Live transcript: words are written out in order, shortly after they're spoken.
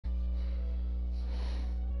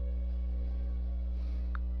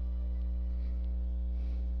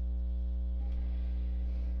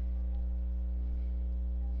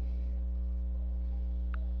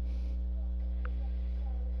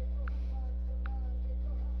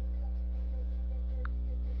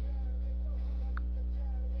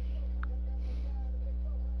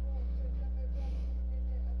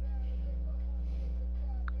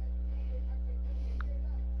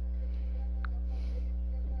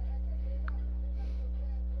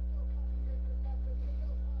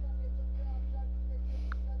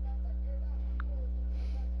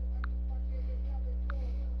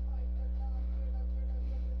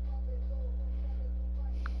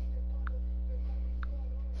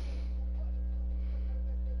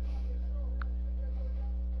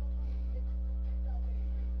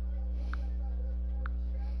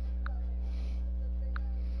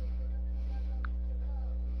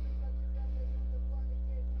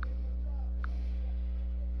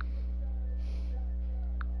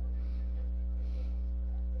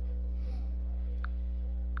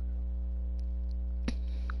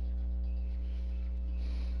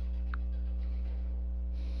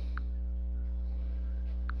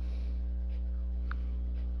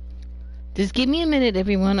Just give me a minute,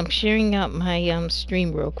 everyone. I'm sharing out my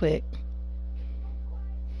stream real quick.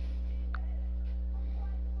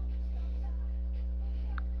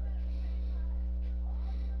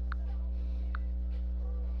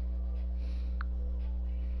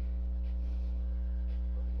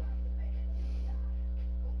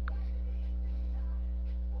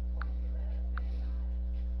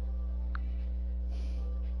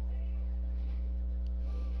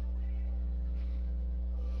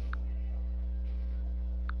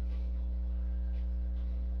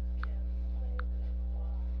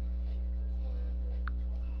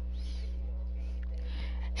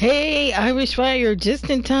 Hey, Irish Fire, just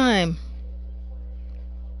in time.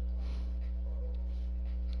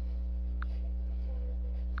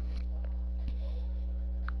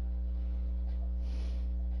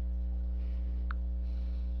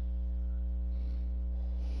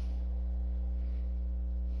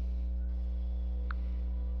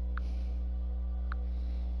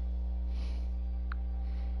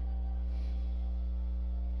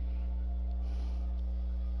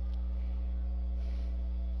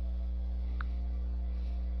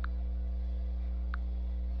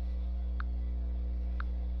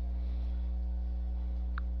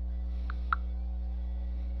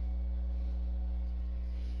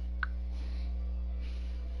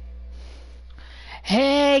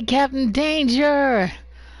 Hey, Captain Danger!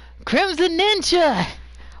 Crimson Ninja!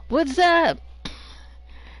 What's up?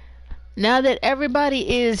 Now that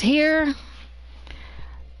everybody is here,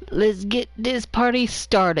 let's get this party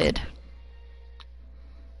started.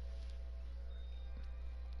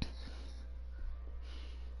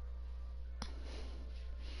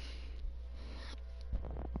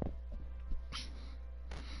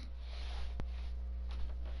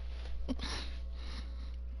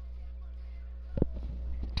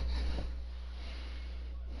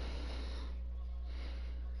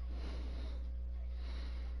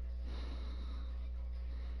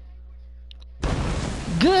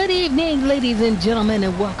 Good evening, ladies and gentlemen,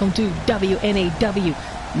 and welcome to WNAW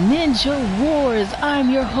Ninja Wars.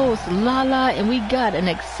 I'm your host, Lala, and we got an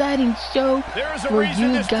exciting show for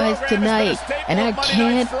you guys tonight. And I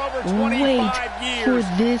can't wait for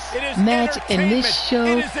this match and this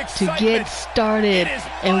show to get started.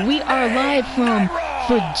 And we are live from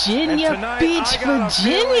Virginia Beach,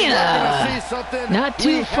 Virginia. Not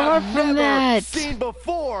too far from that. Seen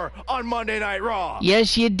before on Monday Night Raw.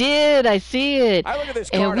 Yes, you did. I see it.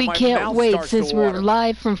 And we can't wait since we're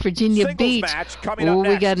live from Virginia Beach. Oh,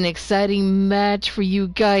 we got an exciting match for you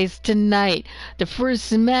guys tonight. The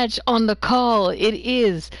first match on the call, it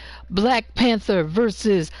is Black Panther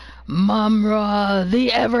versus Mamra,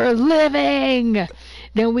 the Ever Living.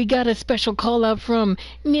 Then we got a special call out from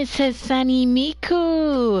Mrs. Sunny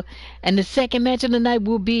Miku. And the second match of the night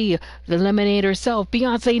will be the Lemonade herself,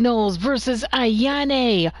 Beyonce Knowles versus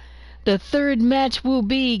Ayane. The third match will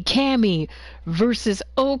be Cammy versus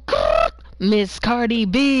Miss Cardi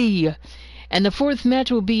B. And the fourth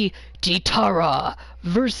match will be Chitara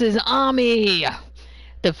versus Ami.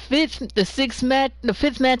 The fifth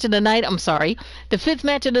match of the night, the fifth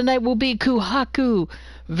match of the night will be Kuhaku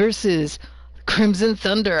versus Crimson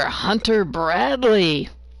Thunder, Hunter Bradley.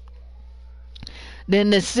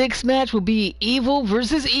 Then the sixth match will be Evil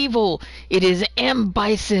versus Evil. It is M.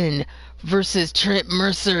 Bison versus Trent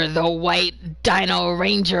Mercer, the White Dino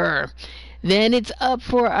Ranger. Then it's up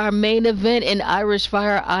for our main event in Irish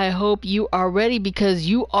Fire. I hope you are ready because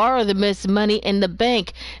you are the Miss Money in the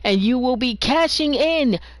Bank, and you will be cashing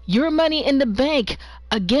in your money in the bank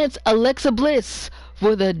against Alexa Bliss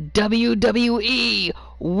for the WWE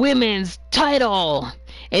Women's title.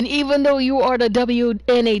 And even though you are the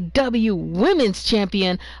WNAW Women's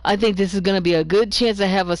Champion, I think this is going to be a good chance to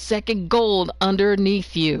have a second gold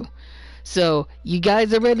underneath you. So, you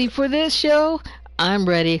guys are ready for this show? I'm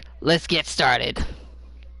ready. Let's get started.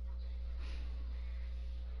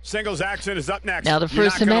 Singles action is up next. Now the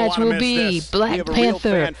first match will be Black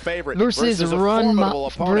Panther versus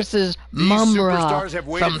Mumra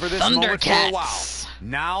from Thundercats.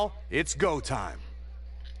 Now it's go time.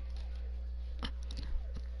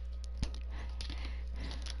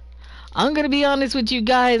 I'm going to be honest with you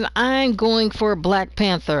guys. I'm going for Black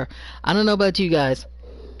Panther. I don't know about you guys.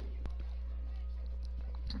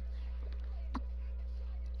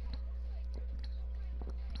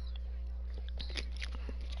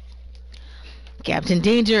 Captain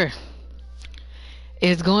Danger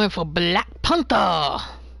is going for Black Panther.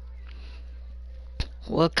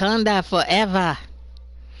 Wakanda forever.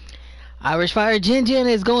 Irish Fire Jin Jin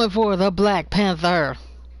is going for the Black Panther.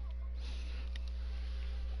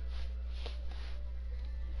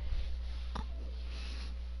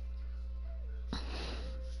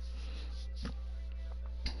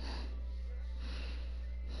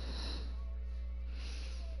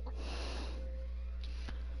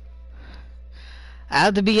 I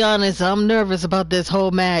have to be honest, I'm nervous about this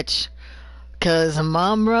whole match. Cause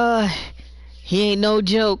Mamra, he ain't no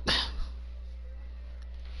joke.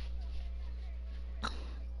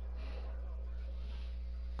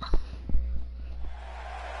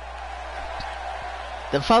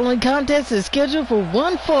 The following contest is scheduled for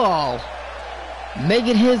one fall.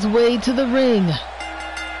 Making his way to the ring.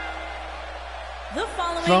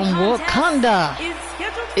 From Wakanda,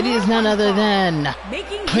 it is none other than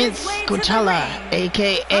Prince T'Challa,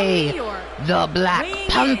 a.k.a. the Black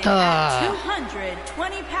Panther.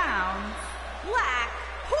 220 pounds, Black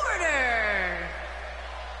Porter.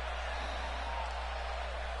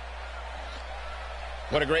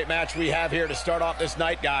 What a great match we have here to start off this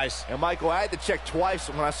night, guys. And Michael, I had to check twice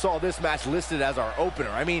when I saw this match listed as our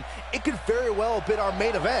opener. I mean, it could very well have been our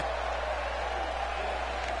main event.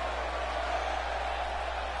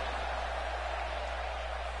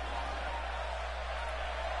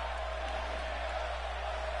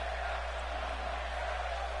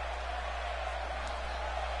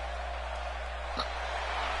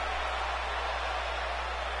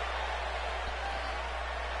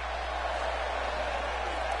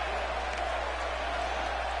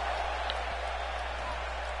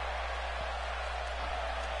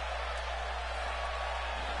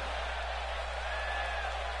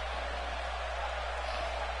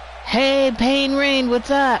 Hey, Pain Rain, what's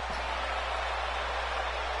up?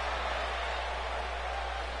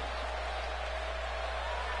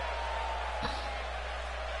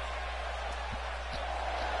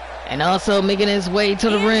 And also making his way to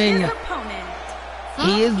the ring,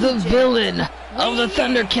 he is the villain of the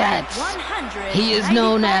Thundercats. He is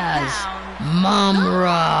known as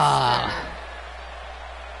Mamra.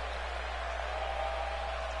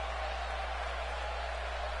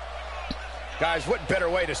 Guys, what better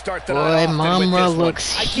way to start the night off than with this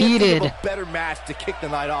looks one? heated. I can't think of a better match to kick the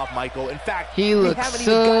night off, Michael. In fact, he looks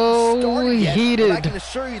so heated. But I can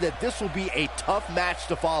assure you that this will be a tough match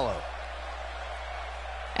to follow.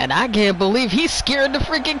 And I can't believe he scared the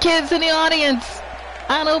freaking kids in the audience.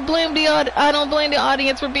 I don't blame the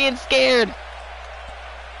audience for being scared.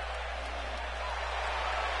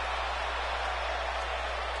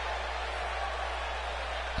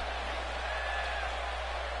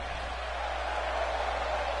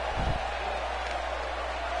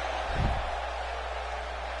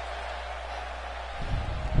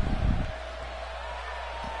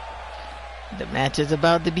 The match is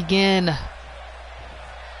about to begin.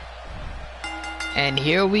 And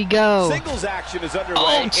here we go. Singles action is underway.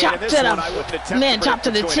 Oh, chop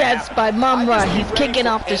to the chest by Mamra. He's kicking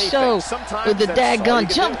off the show with the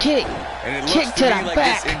daggone jump kick. Kick to the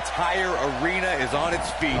back. This entire arena is on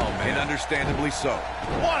its feet, and understandably so.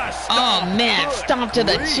 What a stomp. Oh man, stomp to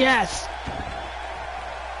the chest.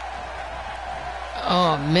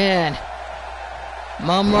 Oh man.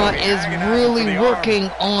 Mamra is really working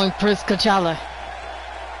on Prince T'Challa.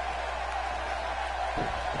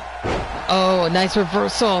 Oh, nice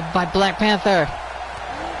reversal by Black Panther.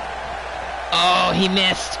 Oh, he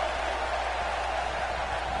missed.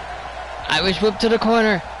 Irish whip to the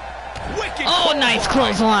corner. Oh, nice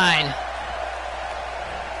clothesline.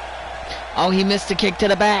 Oh, he missed a kick to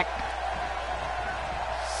the back.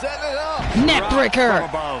 Set it up. Neck breaker.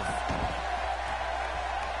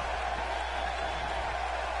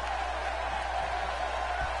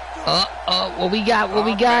 What we got?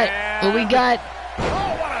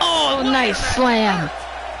 Oh, nice slam.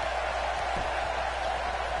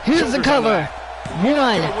 Here's the cover.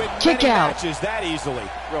 One, kick out. That easily.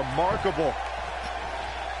 Remarkable.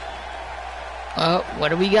 What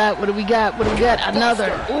do we got? Another.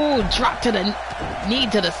 Ooh, drop to the knee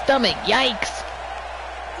to the stomach. Yikes.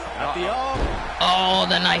 Oh,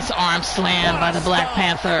 the nice arm slam by the Black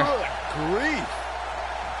Panther. Good grief.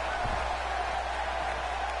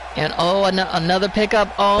 And oh, another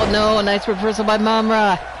pickup. Oh no, a nice reversal by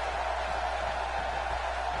Mamra.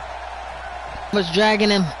 Was dragging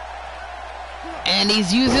him. And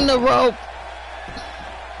he's using the rope.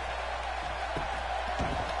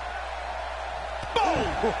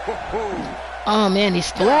 Oh man,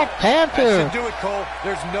 he's Black Panther. Do it, Cole.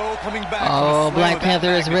 There's no coming back. Oh, Black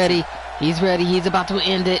Panther is ready. He's ready. He's about to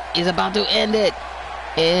end it.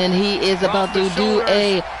 And he is about to do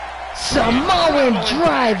a Samoan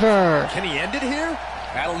driver. Can he end it here?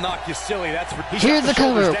 That'll knock you silly. That's for. Here's the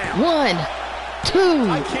cover. 1,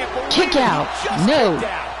 2, kick out. No.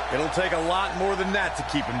 It'll take a lot more than that to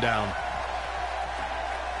keep him down.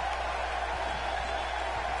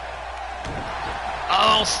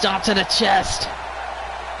 Oh, stop to the chest.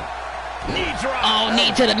 Knee drop. Oh,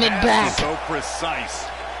 knee to the mid-back. So precise.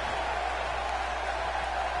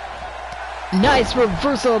 Nice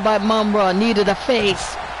reversal by Mamra. Knee to the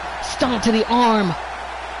face. Stomp to the arm.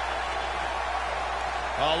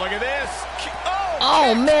 Oh, look at this.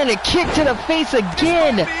 Oh, man, a kick to the face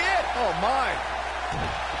again. Oh, my.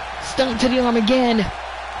 Stomp to the arm again.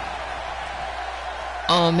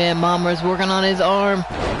 Oh, man, Mamra's working on his arm.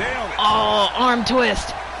 Oh, arm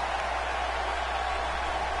twist.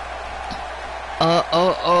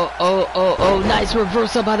 Oh, nice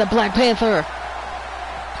reversal by the Black Panther.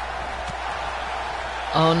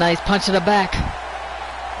 Oh, nice punch to the back.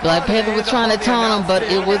 Black Panther was trying to taunt him, but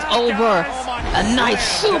it was over. A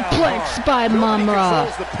nice suplex by Mamra.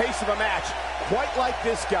 The pace of a match, quite like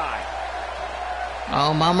this guy.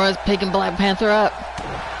 Oh, Mamra's picking Black Panther up.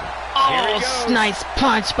 Oh, nice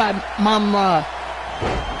punch by Mamra.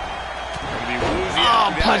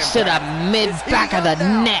 Oh, punch to the mid-back of the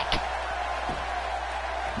neck.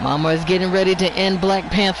 Mamra's getting ready to end Black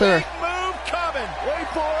Panther. Big move coming. Wait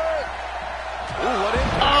for it.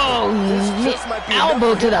 Oh,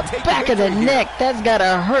 elbow to the back of the neck. That's got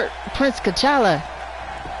to hurt Prince T'Challa.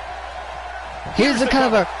 Here's the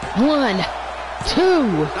cover. 1, 2.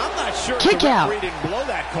 I'm not sure kick out. Didn't blow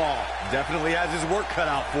that call. Definitely has his work cut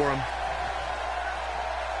out for him.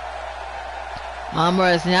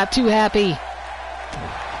 Mamra is not too happy.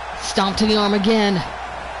 Stomp to the arm again.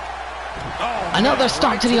 Another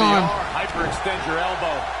stomp to the arm. Hyperextend your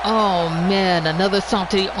elbow. Oh, man, another stomp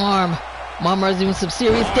to the arm. Mamra's doing some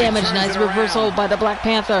serious damage. Nice reversal by the Black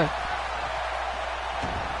Panther.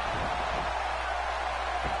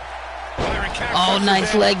 Oh,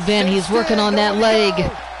 nice leg bend. He's working on that leg.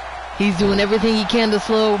 He's doing everything he can to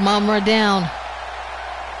slow Mamra down.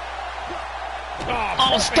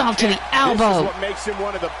 Oh, stomp to the elbow. This is what makes him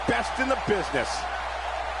one of the best in the business.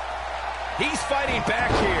 He's fighting back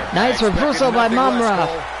here. Nice reversal by Mamra.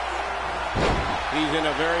 He's in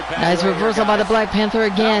a very bad Nice reversal by the Black Panther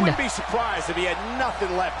again. I wouldn't be surprised if he had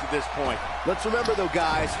nothing left at this point. Let's remember, though,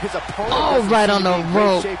 guys, his opponent right on the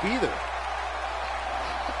rope. shape either.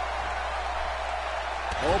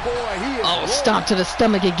 Oh, boy, he is rolling. Stomp to the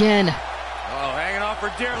stomach again. Oh, hanging off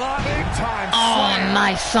for dear life. Big time. Oh,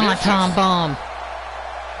 nice senton bomb.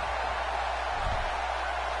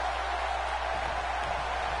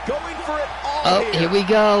 Going for it all here we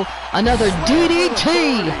go. Another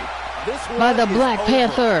DDT by the Black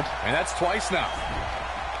Panther. And that's twice now.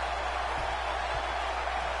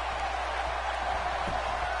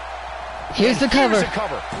 Here's the cover.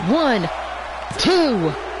 1,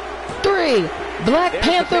 2, 3. Black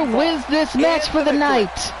Panther wins this match for the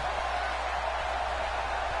night.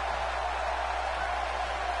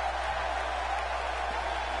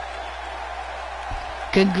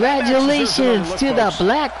 Congratulations to the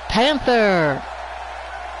Black Panther.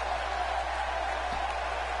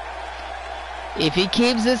 If he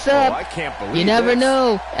keeps this up, you never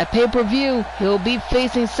know. At pay-per-view, he'll be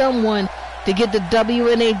facing someone to get the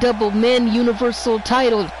WNAW Men Universal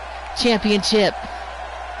Title Championship.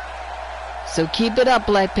 So keep it up,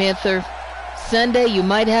 Black Panther. Sunday, you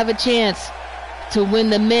might have a chance to win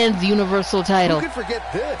the Men's Universal Title. Who could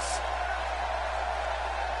forget this?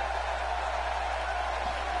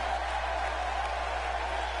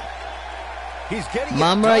 He's getting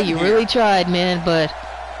Mamra, you really tried, man, but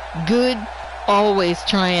good always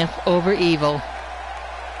triumph over evil.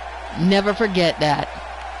 Never forget that.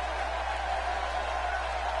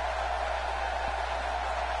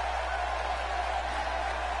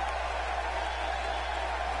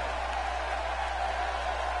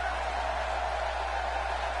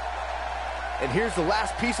 And here's the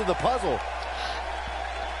last piece of the puzzle.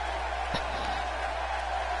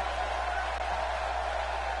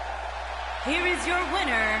 Here is your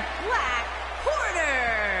winner, Black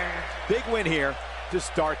Porter. Big win here to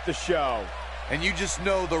start the show. And you just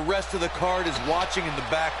know the rest of the card is watching in the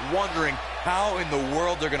back, wondering how in the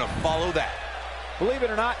world they're going to follow that. Believe it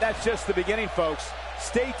or not, that's just the beginning, folks.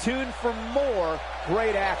 Stay tuned for more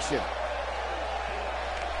great action.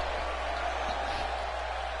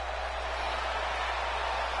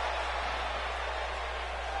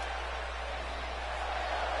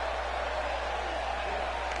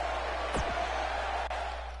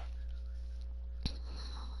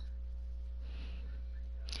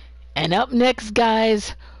 And up next,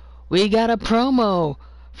 guys, we got a promo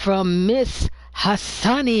from Miss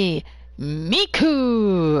Hassani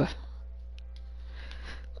Miku.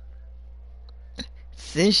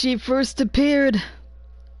 Since she first appeared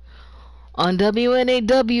on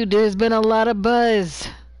WNAW, there's been a lot of buzz.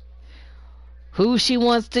 Who she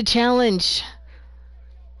wants to challenge.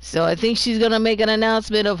 So I think she's going to make an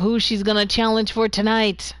announcement of who she's going to challenge for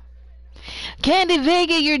tonight. Candy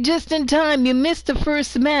Vega, you're just in time. You missed the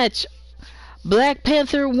first match. Black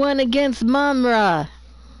Panther won against Mamra.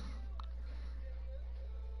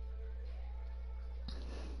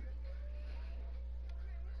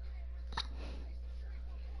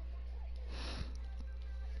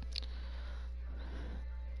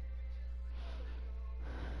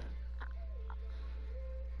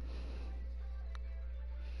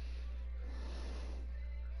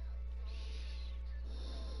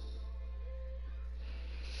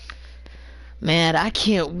 Man, I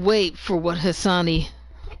can't wait for what Hassani.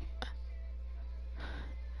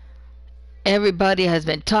 Everybody has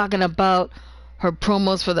been talking about her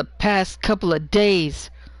promos for the past couple of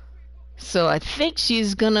days. So I think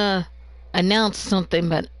she's gonna announce something,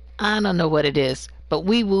 but I don't know what it is. But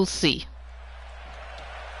we will see.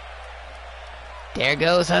 There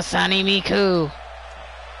goes Hassani Miku.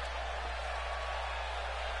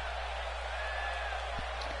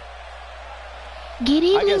 Good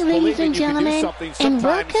evening, ladies and gentlemen, and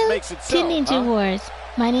welcome to Ninja Wars.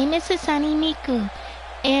 My name is Hassani Miku,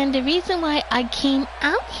 and the reason why I came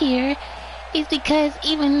out here is because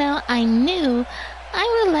even though I knew,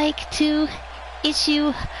 I would like to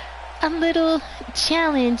issue a little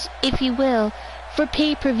challenge, if you will, for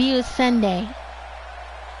pay-per-view Sunday.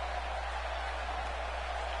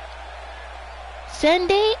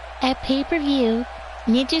 Sunday at pay-per-view,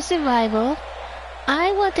 Ninja Survival,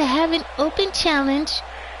 I want to have an open challenge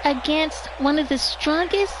against one of the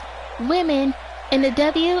strongest women in the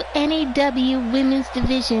WNAW women's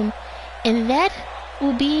division, and that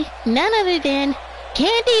will be none other than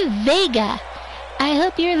Candy Vega. I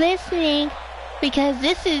hope you're listening, because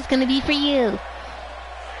this is going to be for you.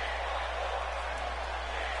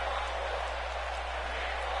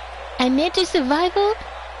 At Ninja Survival,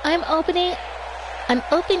 I'm opening an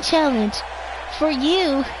open challenge for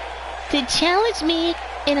you to challenge me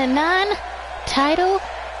in a non-title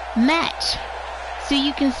match, so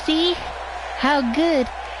you can see how good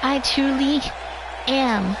I truly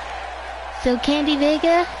am. So Candy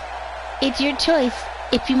Vega, it's your choice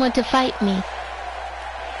if you want to fight me.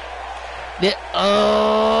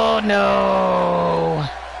 Oh no!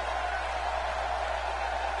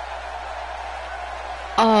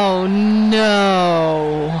 Oh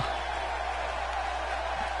no!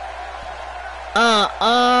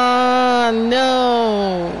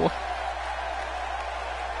 No!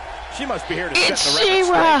 She must be here to it's set the record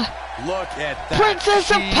She-Ra! straight. Look at that.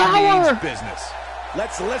 Princess of She Power! means business.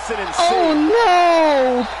 Let's listen and see. Oh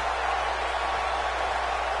no!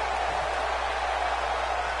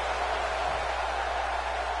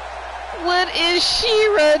 What is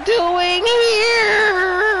She-Ra doing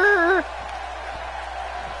here?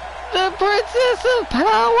 The Princess of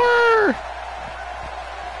Power!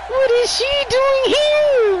 What is she doing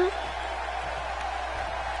here?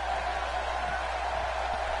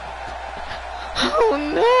 Oh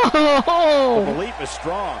no! The belief is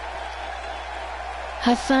strong.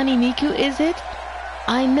 Hassani Miku, is it?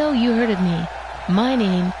 I know you heard of me. My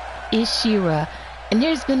name is She-Ra, and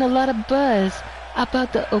there's been a lot of buzz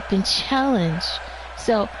about the open challenge.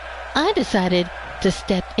 So I decided to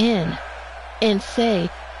step in and say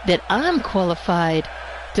that I'm qualified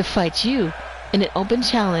to fight you in an open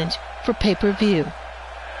challenge for pay-per-view.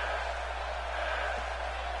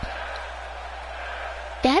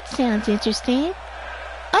 That sounds interesting.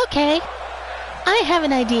 Okay, I have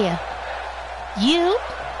an idea. You,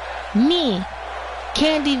 me,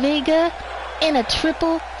 Candy Vega, in a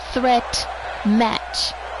triple threat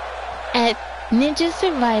match at Ninja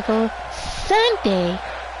Survival Sunday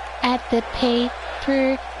at the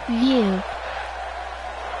pay-per-view.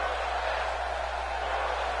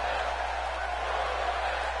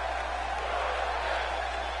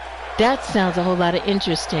 That sounds a whole lot of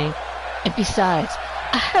interesting. And besides,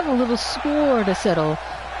 I have a little score to settle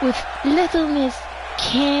with little Miss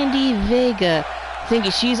Candy Vega,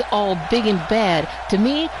 thinking she's all big and bad. To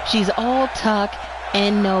me, she's all talk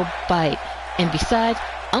and no bite. And besides,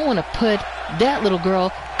 I want to put that little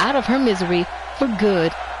girl out of her misery for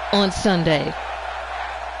good on Sunday.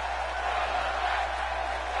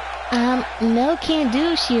 No can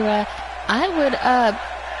do, She-Ra. I would,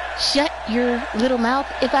 shut your little mouth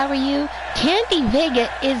if I were you. Candy Vega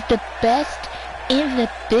is the best in the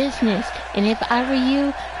business. And if I were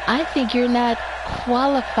you, I think you're not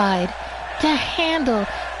qualified to handle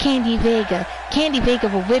Candy Vega. Candy Vega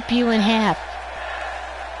will whip you in half.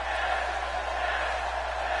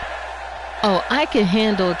 Oh, I can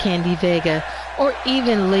handle Candy Vega or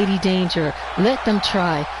even Lady Danger. Let them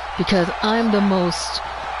try, because I'm the most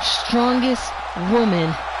strongest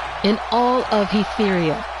woman in all of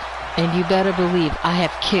Etheria. And you better believe I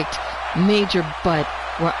have kicked major butt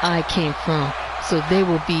where I came from. So there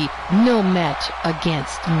will be no match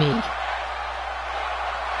against me.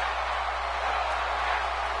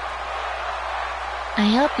 I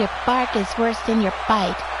hope your bark is worse than your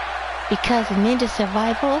bite. Because in Ninja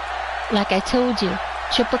Survival, like I told you,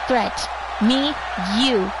 triple threat. Me,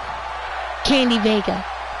 you, Candy Vega.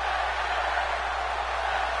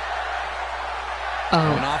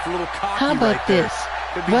 Going off a little cocky How about right there. this?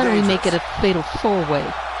 Could be Why don't we dangerous. make it a fatal four-way?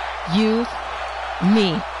 You,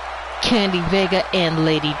 me, Candy Vega, and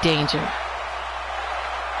Lady Danger.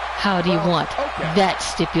 How do you want that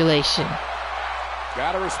stipulation?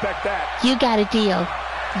 Gotta respect that. You got a deal.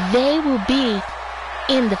 They will be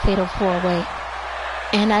in the fatal four-way.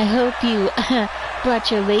 And I hope you brought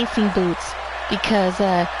your racing boots, because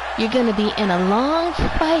you're going to be in a long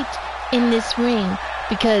fight in this ring,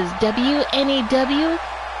 because WNAW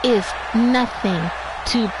is nothing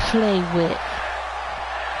to play with.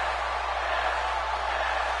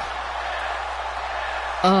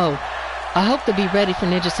 Oh, I hope they'll be ready for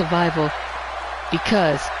Ninja Survival,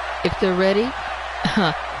 because if they're ready,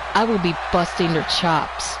 I will be busting their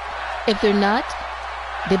chops. If they're not,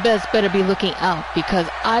 they better be looking out, because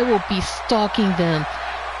I will be stalking them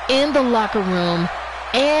in the locker room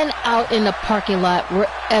and out in the parking lot,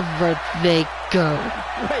 wherever they go.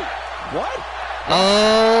 Wait, what?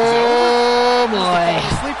 Oh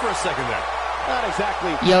boy. Sleep for a second there. Not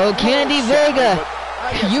exactly. Yo, Candy Vega, but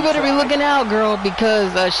I guess you better be tried. looking out, girl,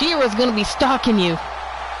 because Shira's going to be stalking you.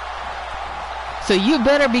 So you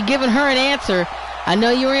better be giving her an answer. I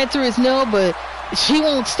know your answer is no, but she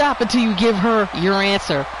won't stop until you give her your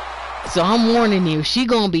answer. So I'm warning you, she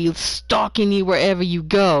going to be stalking you wherever you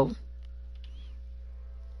go.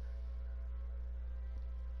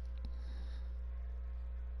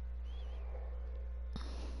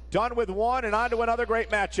 Done with one and on to another great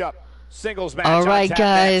matchup. Singles match. All on right, tap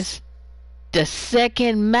guys. next. The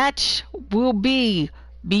second match will be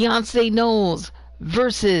Beyonce Knowles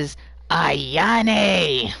versus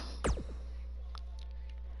Ayane.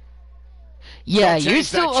 Yeah, Don't you're change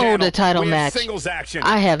still that owed channel. a title We have match. singles action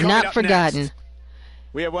I have coming not up forgotten. next.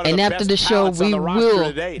 We have one of And the after best the show, talents on we the roster will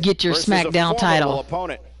today get your versus a SmackDown title. formidable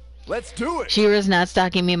opponent. Let's do it. Shira's not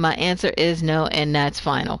stalking me. My answer is no, and that's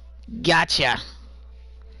final. Gotcha.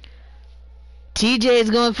 TJ is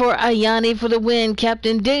going for Ayane for the win.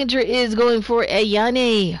 Captain Danger is going for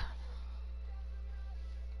Ayane.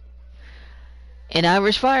 And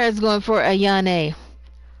Irish Fire is going for Ayane.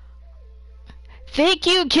 Thank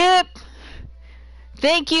you, Kip.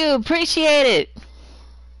 Thank you. Appreciate it.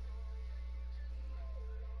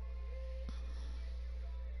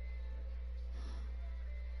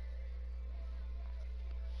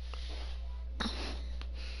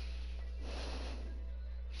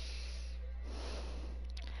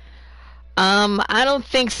 I don't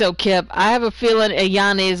think so, Kip. I have a feeling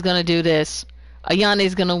Ayane is going to do this. Ayane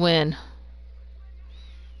is going to win.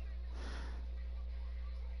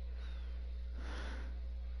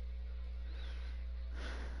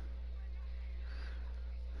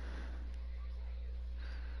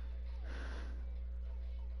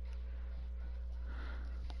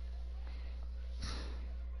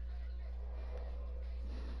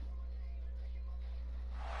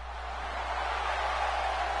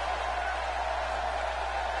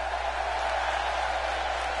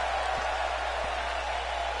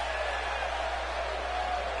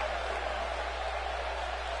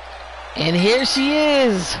 And here she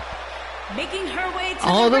is, Making her way to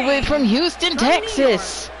all the way ring from Houston, from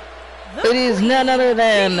Texas. New York, It is the none other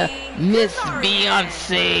than Queen, Miss Victoria.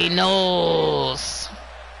 Beyonce Knowles.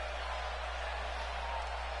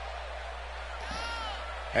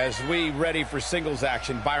 As we ready for singles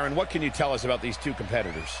action, Byron, what can you tell us about these two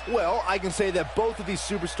competitors? Well, I can say that both of these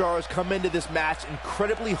superstars come into this match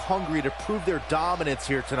incredibly hungry to prove their dominance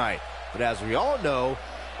here tonight. But as we all know,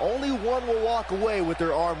 only one will walk away with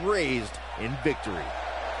their arm raised in victory.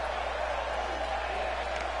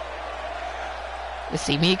 Let's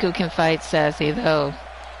see, Miku can fight Sassy, though.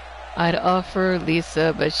 I'd offer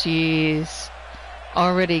Lisa, but she's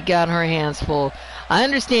already got her hands full. I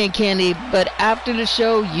understand, Candy, but after the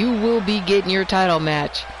show, you will be getting your title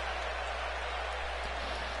match.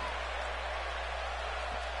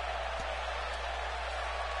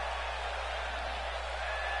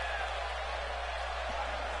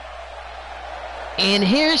 And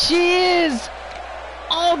here she is,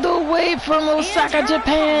 all the way from Osaka,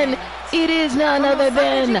 Japan. It is none other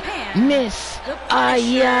than Miss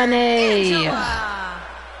Ayane.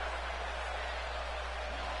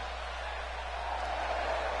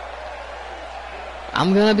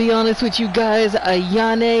 I'm gonna be honest with you guys,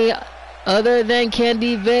 Ayane, other than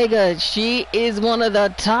Candy Vega, she is one of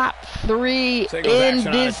the top three Singles in action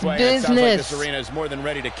on this its way. It sounds like business. this arena is more than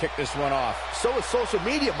ready to kick this one off. So is social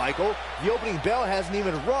media, Michael. The opening bell hasn't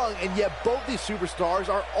even rung, and yet both these superstars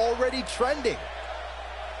are already trending.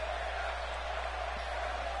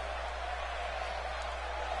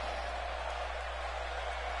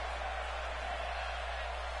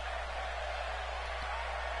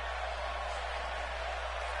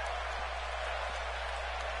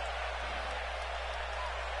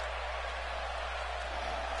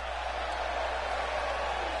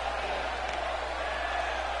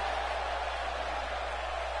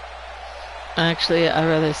 Actually, I'd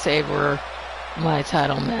rather savor my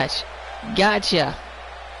title match. Gotcha.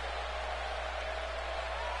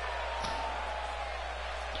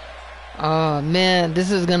 Oh man,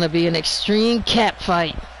 this is gonna be an extreme cat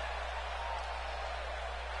fight.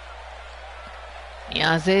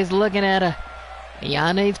 Beyonce's looking at her.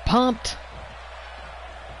 Yanni's pumped.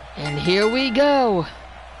 And here we go.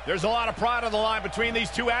 There's a lot of pride on the line between these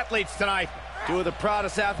two athletes tonight. Two of the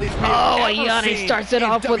proudest athletes we Oh, have ever Yanni seen starts it in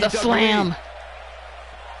off with a WWE. slam.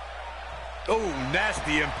 Oh,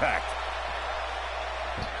 nasty impact.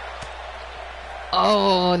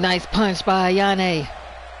 Oh, nice punch by Yanni.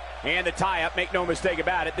 And the tie-up, make no mistake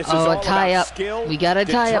about it. This is Oh, all a tie-up. about skill, We got a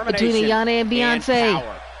tie-up between Yanni and Beyonce.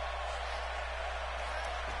 power.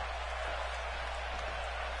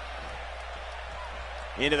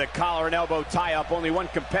 Into the collar and elbow tie-up. Only one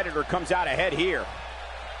competitor comes out ahead here.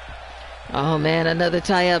 Oh man, another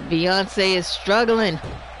tie-up. Beyonce is struggling.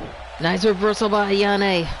 Nice reversal by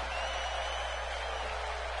Yanni.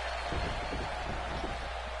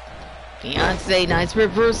 Beyonce, nice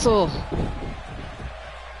reversal.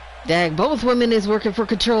 Dag, both women is working for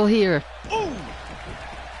control here. Ooh.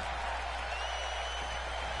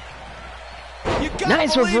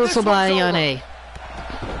 Nice reversal by Yanni.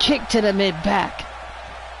 Kick to the mid-back.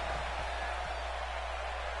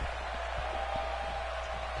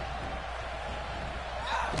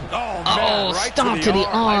 Oh, man, Oh, right stomp to the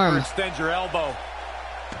arm. Extend your elbow.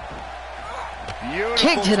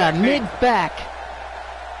 Kick to the mid-back.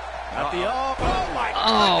 At the oh my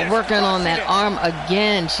Oh, goodness, working on crushing that it. arm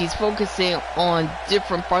again. She's focusing on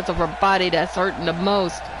different parts of her body that's hurting the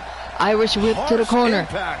most. Irish whip to the Harsh corner.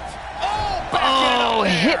 impact. Oh,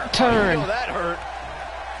 hip You turn. know that hurt.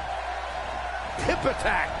 Hip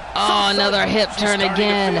attack. Oh, another hip turn Starting to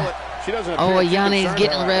again. feel it. She doesn't Oh, appear too Yanni's concerned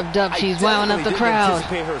getting about it. revved up. She's I wowing up the definitely crowd. didn't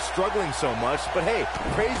anticipate her struggling so much, but hey,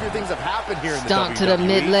 crazier things have happened here in Stomp the to the WWE.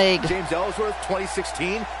 mid-leg. James Ellsworth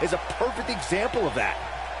 2016 is a perfect example of that.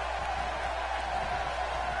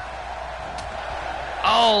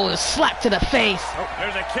 Oh, slap to the face. Oh,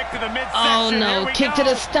 there's a kick to the midsection. Oh Here no, we kick go. to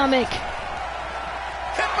the stomach.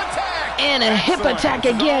 Hip attack. And a hip Excellent. attack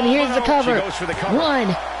again. Here's the She cover. goes for the cover.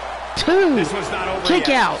 1, 2. This one's not over Kick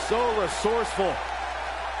yet. out. So resourceful.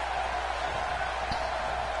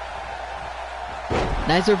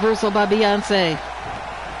 Nice reversal by Beyonce.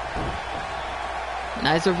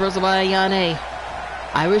 Nice reversal by Yanni.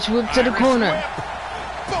 Irish whip to the Irish corner. whip.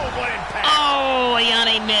 Boom, what impact. Oh,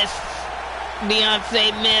 Yanni missed.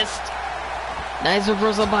 Beyonce missed. Nice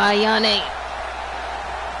reversal by Yanni.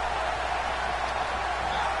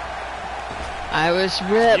 Irish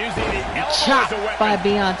whip. Using the elbow Chop as a weapon. by Oh, she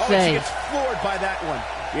Beyonce. gets floored by that one.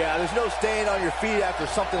 Yeah, there's no staying on your feet after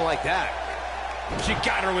something like that. She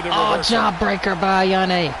got her with a Oh, reversal. jawbreaker by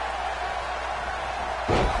Yanni.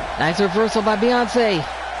 Nice reversal by Beyonce.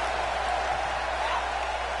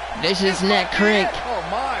 Vicious neck crank. Oh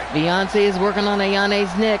my. Beyonce is working on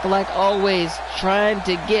Yanni's neck like always, trying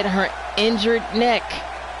to get her injured neck.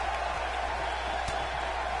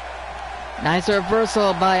 Nice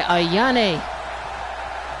reversal by Yanni.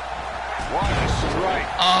 What a strike.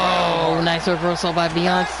 Oh, nice reversal by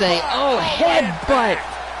Beyonce. Oh, headbutt.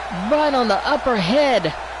 Right on the upper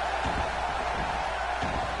head.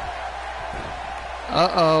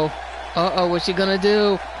 Uh-oh. Uh-oh, what's she gonna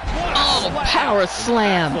do? Oh, power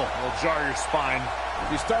slam. Will jar your spine.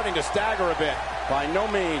 She's starting to stagger a bit. By no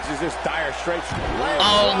means is this dire straits.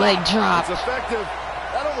 Oh, leg drop. It's effective.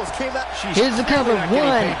 That almost came out. Here's the cover. Not getting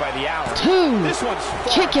 1, paid by the hour. 2. This one's far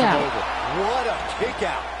Kick from out. over. What a kick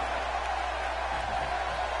out.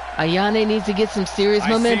 Ayane needs to get some serious I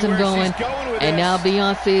see momentum where she's going. going with And this. now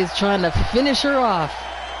Beyonce is trying to finish her off.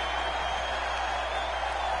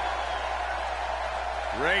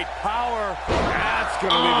 Great power. That's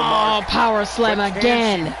going to leave a mark. Oh, power slam But can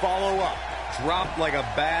again. she follow up? Dropped like a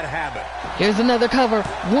bad habit. Here's another cover.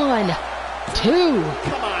 1, 2.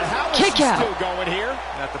 Come on, how is Kick she out. still going here?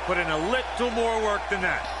 Have to put in a little more work than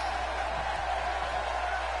that.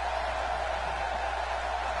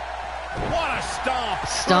 What a stomp.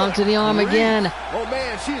 Stomp to the arm again. Oh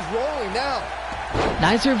man, she's rolling now.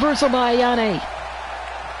 Nice reversal by Ayane.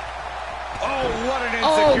 Oh, what an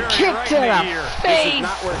Oh, insecurity kick right to in the the ear. This face. is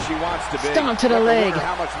not where she wants to be. Stomp to the Have leg. wonder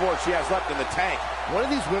how much more she has left in the tank. One of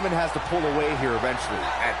these women has to pull away here eventually.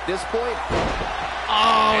 At this point,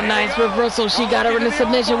 Oh, There nice you go. reversal. She got her in the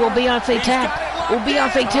submission. Will Beyonce tap? Will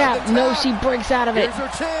Beyonce tap? No, she breaks out of it. here's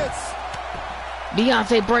her chance.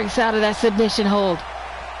 Beyonce breaks out of that submission hold.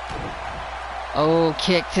 Oh,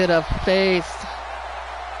 kick to the face.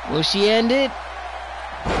 Will she end it?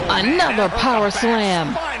 Another power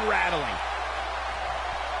slam. Spine rattling.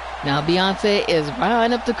 Now Beyonce is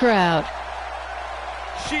riling up the crowd.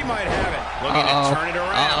 She might have it. Looking to turn it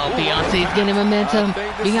around. Beyonce's getting momentum.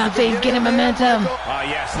 Beyonce's getting momentum.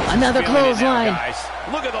 Yes. Another clothesline.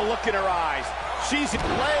 Look at the look in her eyes. She's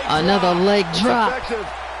another leg drop.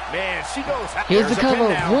 Man, she knows how. Here's the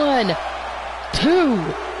cover. 1, 2,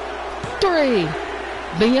 3.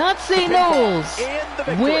 Beyonce Knowles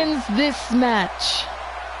wins this match.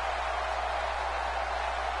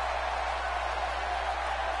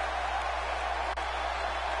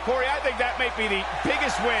 Corey, I think that may be the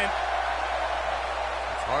biggest win.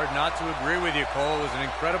 It's hard not to agree with you, Cole. It was an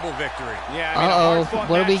incredible victory. Yeah. I mean,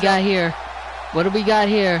 what do we got here? What do we got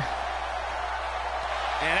here?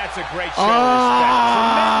 And that's a great show.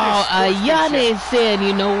 Ayane said,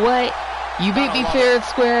 you know what? You beat me fair and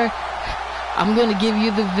square. I'm going to give you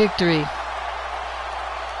the victory.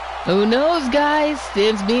 Who knows, guys?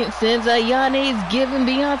 Since Ayane's giving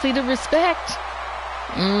Beyonce the respect.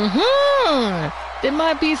 There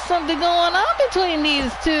might be something going on between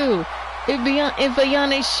these two. If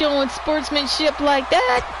Ayane's showing sportsmanship like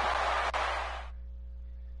that.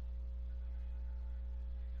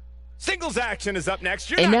 Singles action is up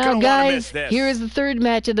next. And now, guys, here is the third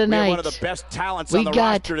match of the night. One of the best talents on the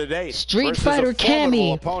roster today. Street Fighter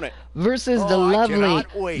Cammy versus the lovely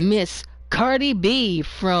Miss Cardi B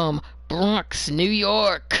from Bronx, New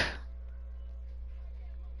York.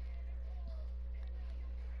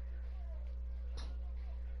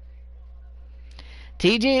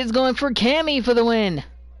 TJ is going for Cammy for the win.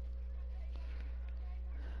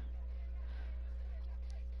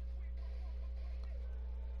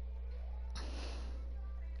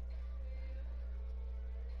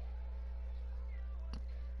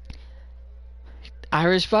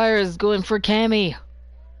 Irish Fire is going for Cammy.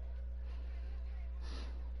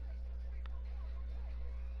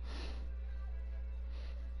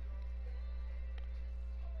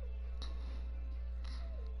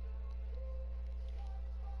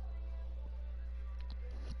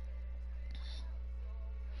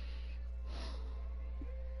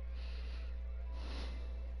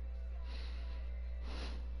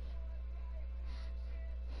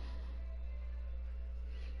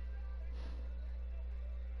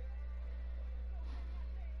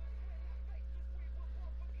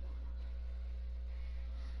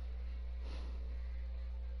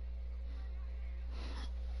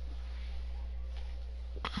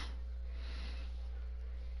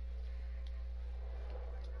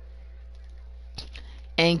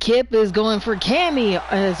 And Kip is going for Cammy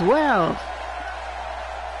as well.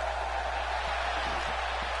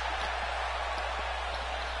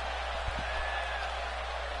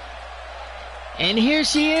 And here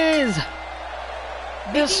she is,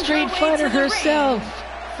 the Street Fighter herself,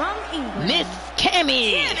 Miss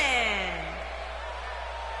Cammy.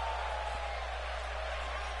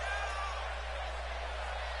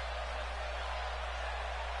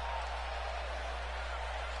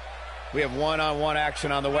 We have one-on-one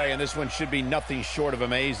action on the way, and this one should be nothing short of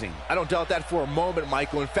amazing. I don't doubt that for a moment,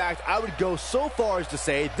 Michael. In fact, I would go so far as to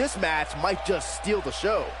say this match might just steal the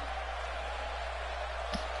show.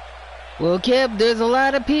 Well, Kip, there's a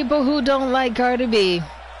lot of people who don't like Cardi B.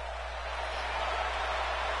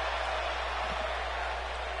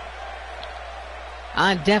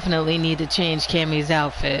 I definitely need to change Cammy's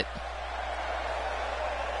outfit.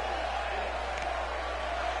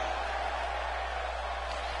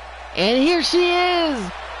 And here she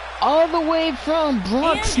is, all the way from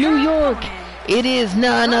Bronx, New York. It is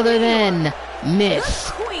none other than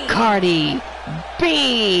Miss Cardi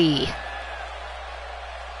B.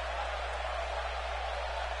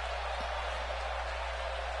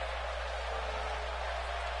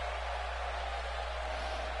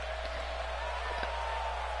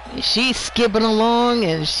 She's skipping along,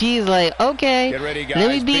 and she's like, okay, ready, guys. Let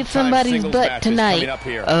me beat somebody's butt tonight.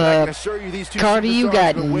 Cardi, you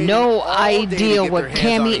got no idea what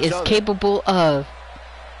Cammy is capable of.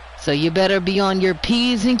 So you better be on your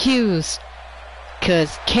P's and Q's,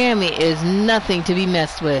 because Cammy is nothing to be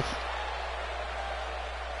messed with.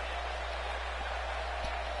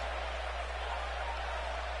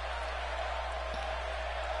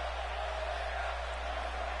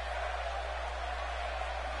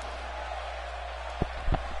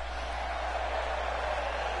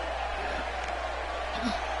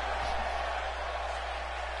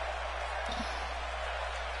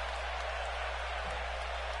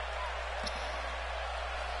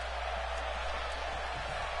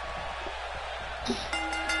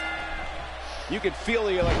 You can feel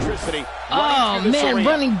the electricity. Oh, man,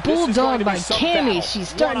 running bulldog by Cammy. She's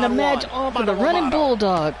starting the match off with a running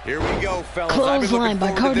bulldog. Here we go, fellas. Clothesline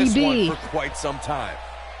by Cardi B. For quite some time.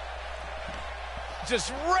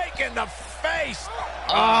 Just raking the face. face.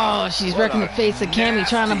 Oh, she's wrecking the face of Cammy,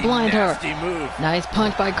 trying to blind her. Move. Nice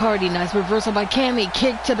punch by Cardi. Nice reversal by Cammy.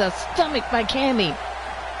 Kick to the stomach by Cammy.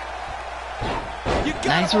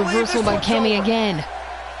 Nice reversal by Cammy again.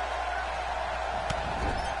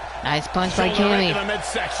 Nice punch by Cammy.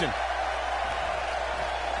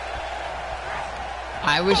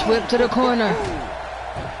 Irish whip to the corner.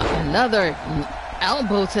 Another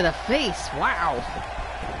elbow to the face. Wow.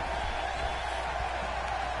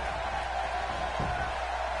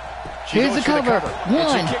 Here's the cover.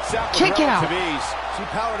 One. Kick out. She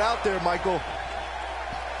powered out there, Michael.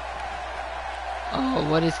 Oh,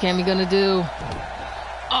 what is Cammy gonna do?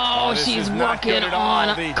 Oh, she's working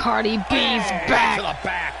on Cardi B's back.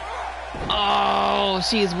 Oh,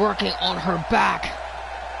 she's working on her back.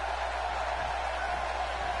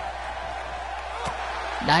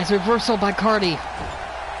 Nice reversal by Cardi.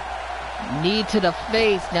 Knee to the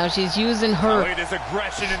face. Now she's using her.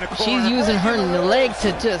 She's using her leg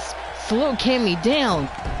to just slow Cammy down.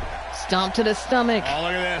 Stomp to the stomach. Oh,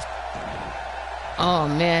 look at this. Oh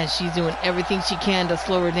man, she's doing everything she can to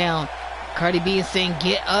slow her down. Cardi B is saying,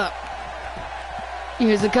 "Get up."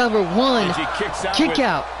 Here's the cover. One. Kick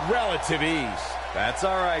out. Relative ease. That's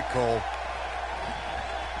all right, Cole.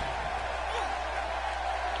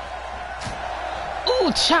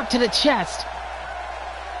 Ooh, chop to the chest.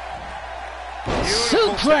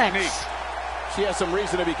 Suplex. She has some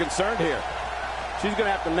reason to be concerned here. She's going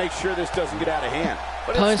to have to make sure this doesn't get out of hand.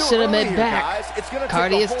 Punch to the mid back.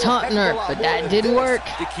 Cardi is taunting her, but that didn't work.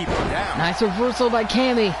 To keep her down. Nice reversal by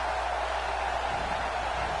Cammy.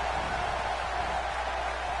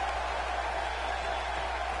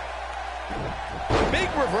 Big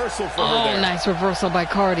reversal from her there. Nice reversal by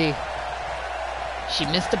Cardi. She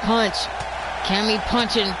missed the punch. Cammy's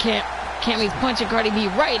punching Cardi B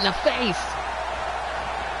right in the face.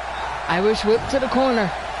 Irish whip to the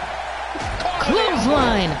corner.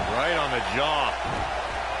 Clothesline. Right on the jaw.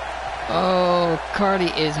 Oh,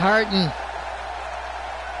 Cardi is hurting.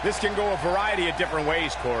 This can go a variety of different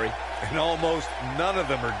ways, Corey. And almost none of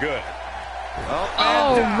them are good.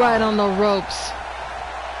 Oh, right on the ropes.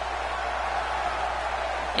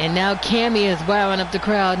 And now Cammy is wowing up the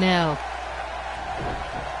crowd now.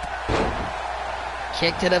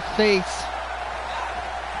 Kick to the face.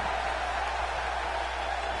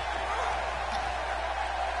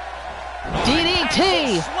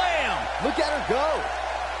 DDT. Slam. Look at her go.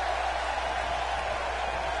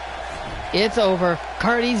 It's over.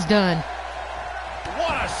 Cardi's done.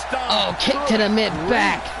 What a stomp. Oh, kick to the mid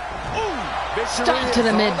back. Stop to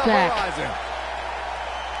the mid back.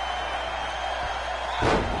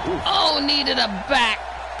 Oh, knee to the back.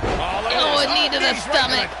 Oh, knee to the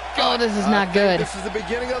stomach. Oh, this is not good. This is the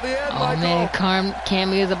beginning of the end, Oh, man.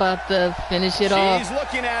 Cammy is about to finish it off. She's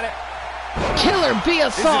looking at it. Killer B Is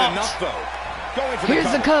it assault. enough, though? Going for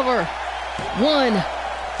Here's the cover. 1,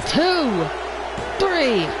 2,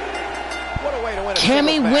 3. What a way to win a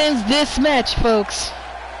Cammy singles match. wins this match, folks.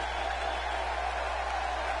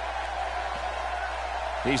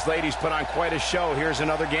 These ladies put on quite a show. Here's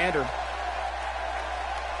another gander.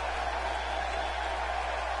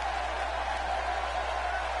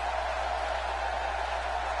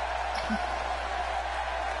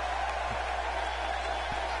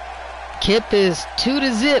 Kip is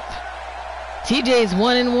 2-0. TJ's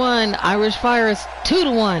 1-1. Irish Fire is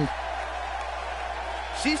 2-1.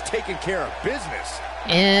 She's taking care of business.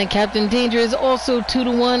 And Captain Danger is also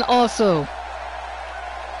 2-1 also.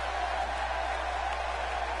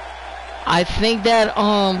 I think that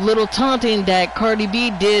little taunting that Cardi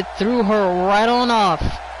B did threw her right on off.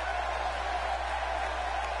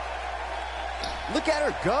 Look at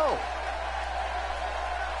her go.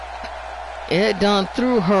 It done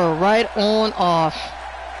threw her right on off.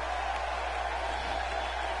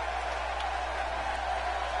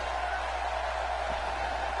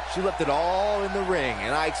 She left it all in the ring,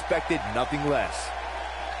 and I expected nothing less.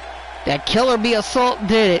 That Killer B assault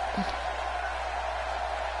did it.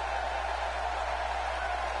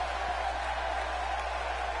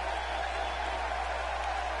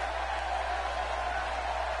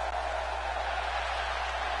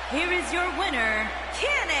 Here is your winner,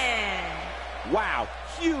 Cannon. Wow,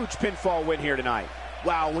 huge pinfall win here tonight.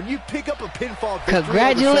 Wow, when you pick up a pinfall victory,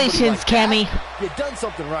 Congratulations, Cammy. You've done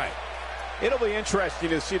something right. It'll be interesting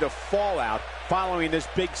to see the fallout following this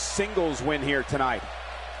big singles win here tonight.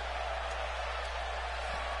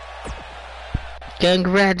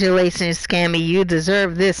 Congratulations, Cammy. You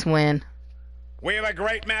deserve this win. We have a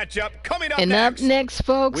great matchup coming up and next. up next,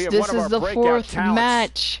 folks, this is the fourth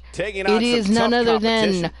match. It is none other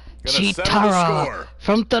than Chitara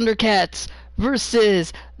from Thundercats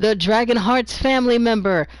versus the Dragon Hearts family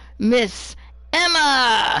member, Miss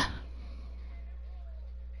Emma!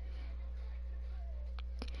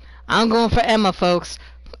 I'm going for Emma, folks.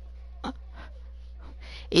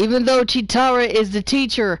 Even though Chitara is the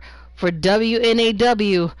teacher for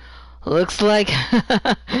WNAW, looks like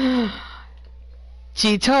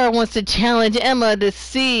Chitara wants to challenge Emma to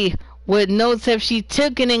see what notes have she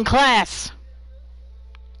taken in class.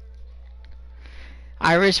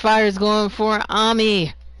 Irish Fire's going for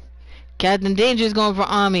Ami. Captain Danger's going for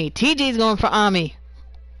Ami. TJ's going for Ami.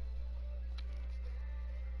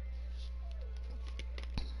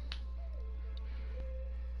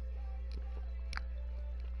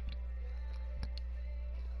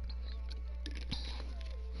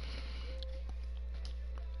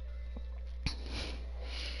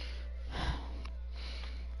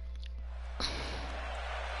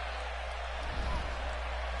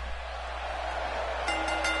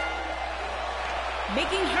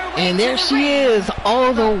 And there she is,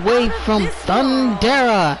 all the way from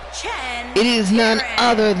Thundera. It is none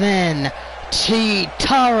other than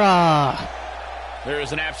Chitara. There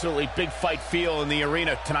is an absolutely big fight feel in the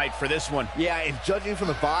arena tonight for this one. Yeah, and judging from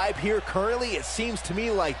the vibe here currently, it seems to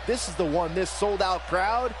me like this is the one this sold-out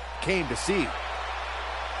crowd came to see.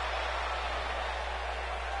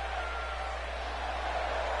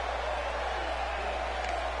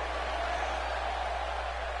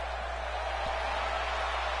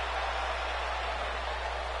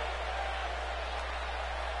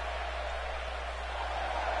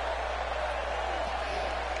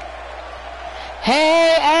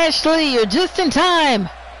 Hey, Ashley, you're just in time.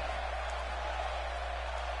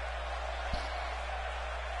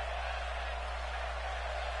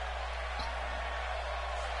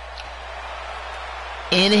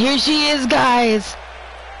 And here she is, guys.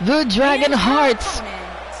 The Dragon Heart's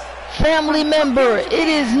family member. It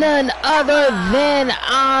is none other than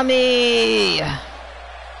Ami.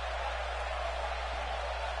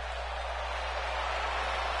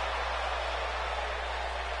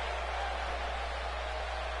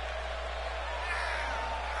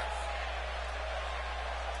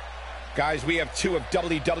 Guys, we have two of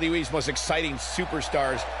WWE's most exciting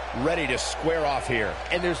superstars ready to square off here.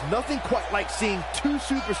 And there's nothing quite like seeing two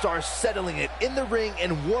superstars settling it in the ring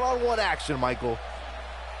in one-on-one action, Michael.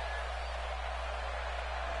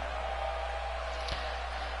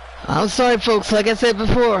 I'm sorry, folks. Like I said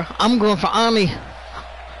before, I'm going for Ami.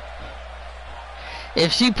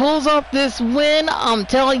 If she pulls off this win, I'm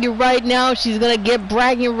telling you right now, she's going to get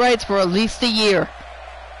bragging rights for at least a year.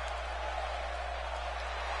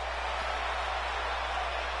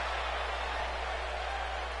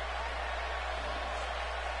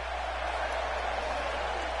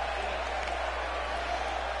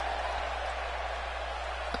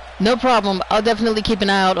 No problem. I'll definitely keep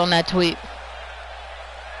an eye out on that tweet.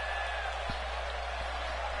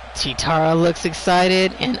 Chitara looks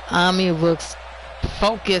excited and Ami looks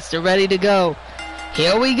focused and ready to go.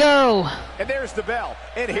 Here we go. And there's the bell.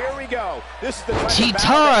 And here we go. This is the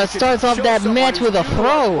Chitara starts off that match with a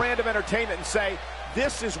throw. Brand of entertainment and say,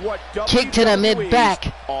 this is what kick to the mid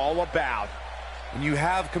back. All about. When you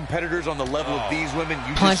have competitors on the level of these women,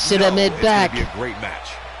 you punch just to the mid back. It's gonna be a great match.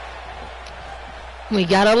 We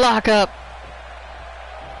got a lockup.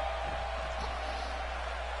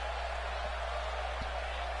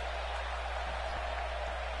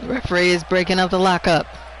 The referee is breaking up the lockup.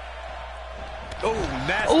 Oh,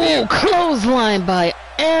 nasty. Oh, clothesline by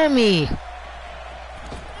Ami.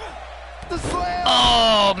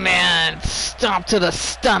 Oh, man. Stomp to the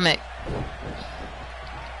stomach.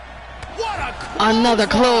 Another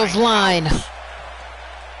clothesline.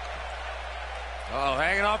 Oh,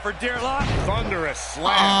 hanging on for dear life. Thunderous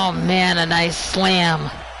slam. Oh, man, a nice slam.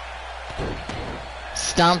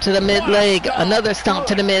 Stomp to the mid-leg. Another stomp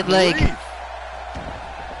to the mid-leg.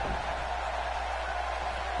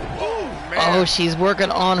 Oh, she's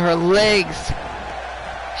working on her legs.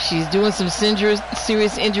 She's doing some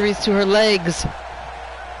serious injuries to her legs.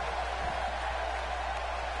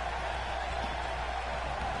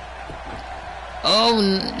 Oh,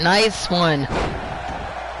 nice one.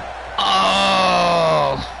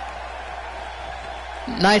 Oh.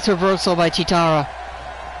 Nice reversal by Chitara.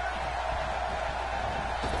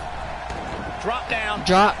 Drop down.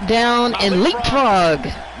 Drop down and leapfrog.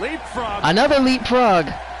 Leapfrog. Another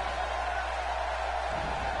leapfrog.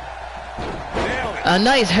 A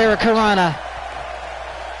nice Hurricanrana.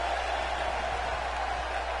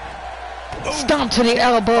 Stomp to the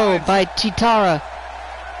elbow by Chitara.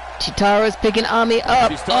 Chitara's picking Ami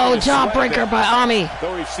up. Oh, jawbreaker by Ami.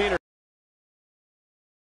 Though we've seen her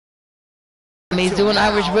He's doing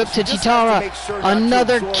Irish whip to Chitara.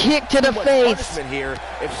 Another kick to the face.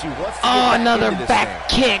 Oh, another back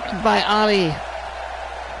kick by Ami.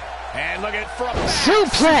 And look at from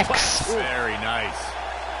suplex. Very nice.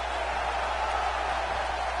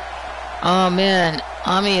 Oh man,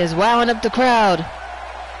 Ami is wowing up the crowd.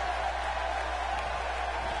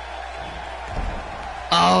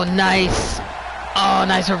 Oh, nice. Oh,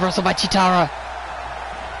 nice reversal by Chitara.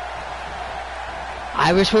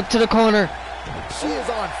 Irish whip to the corner. She is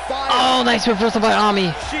on fire. Oh, nice reversal by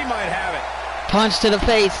Ami. She might have it. Punch to the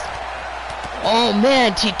face. Oh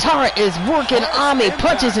man, Chitara is working Ami.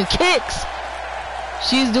 Punches and kicks.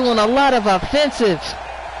 She's doing a lot of offensive.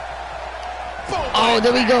 Oh,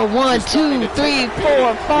 there we go. 1, 2, 3,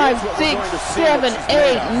 4, 5, 6, 7,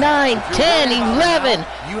 8, 9, 10, 11.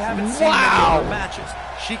 You haven't seen many other matches.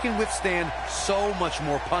 She can withstand so much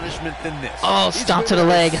more punishment than this. Oh, stomp to the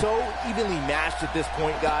leg. So evenly matched at this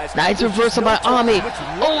point, guys. Nice reversal by Ami.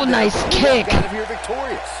 Oh, nice kick. Out of here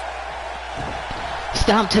victorious.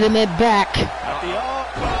 Stomp to the mid back.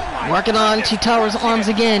 Working on Chitara's arms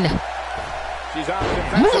again. She's on the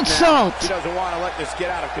defensive moonsault. Now. She doesn't want to let this get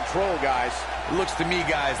out of control, guys. It looks to me,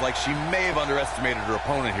 guys, like she may have underestimated her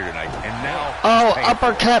opponent here tonight. And now... Oh,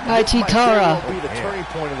 uppercut by Chitara. Will be the turning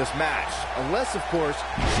point of this match. Unless, of course,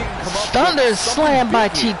 she can come up Thunder with slam by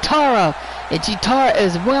Chitara. And Chitara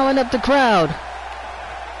is wowing up the crowd.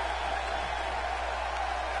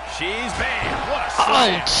 She's banned. What a slam.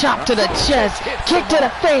 Oh, chop to the chest. Kick to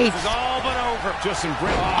the face. All but over. Just some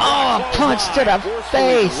great. Oh, punch to the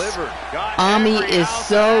face. Ami is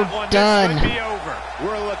so done.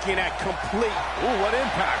 We're looking at complete. Ooh, what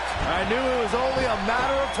impact. I knew it was only a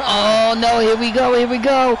matter of time. Oh, no, here we go, here we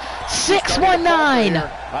go. 619.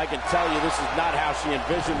 I can tell you this is not how she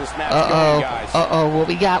envisioned this match going, guys. Uh-oh, what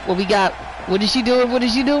we got, what we got? What is she doing, what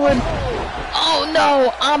is she doing? Oh,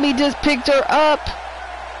 no, Ami just picked her up.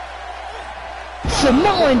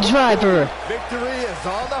 Samoan driver. Victory is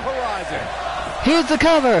on the horizon. Here's the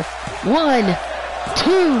cover. 1,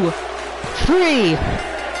 2, 3.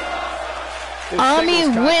 Ami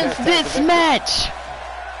wins this match.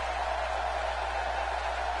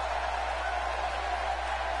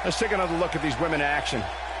 Let's take another look at these women in action.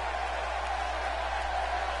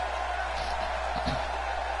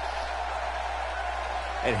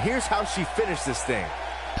 And here's how she finished this thing.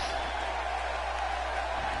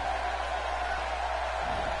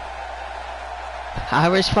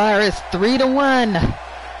 Irish Fire is 3-1.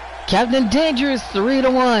 Captain Danger is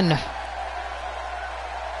 3-1.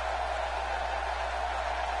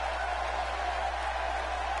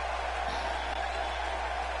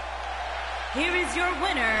 Here is your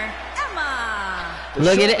winner, Emma.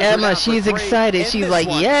 Look at Emma. She's excited. She's like,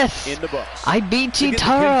 yes, I beat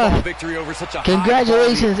Chitara.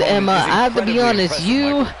 Congratulations, Emma. I have to be honest.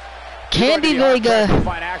 You, Candy Vega,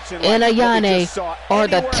 and Ayane are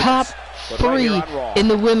the top 3 in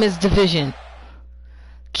the women's division.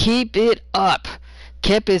 Keep it up.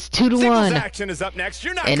 Kip is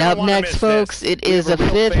 2-1. And up next, folks, it is the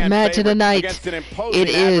 5th match of the night. It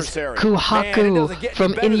is Kuhaku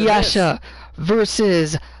from Inuyasha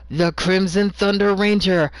versus the Crimson Thunder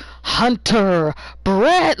Ranger, Hunter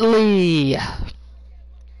Bradley.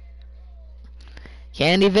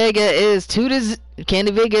 Candy Vega is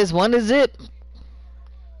 1-0.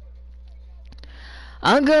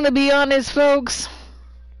 I'm gonna be honest, folks.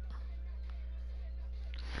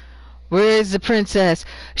 Where is the princess?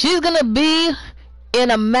 She's gonna be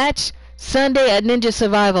in a match Sunday at Ninja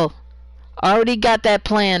Survival. Already got that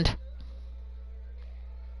planned.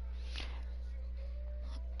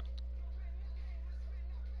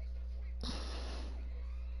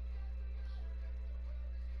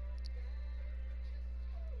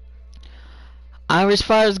 Irish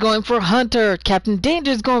Fire is going for Hunter. Captain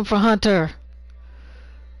Danger is going for Hunter.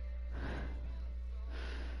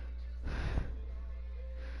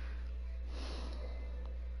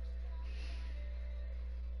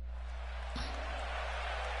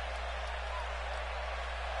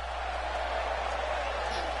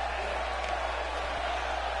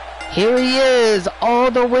 Here he is,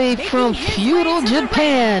 all the way from feudal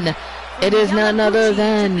Japan. It is none other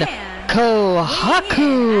than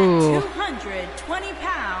Kohaku. 220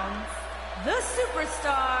 pounds, the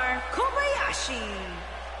superstar Kobayashi.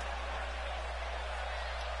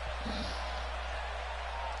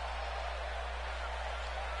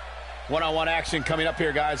 One-on-one action coming up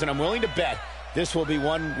here, guys, and I'm willing to bet this will be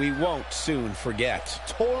one we won't soon forget.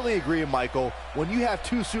 Totally agree, Michael. When you have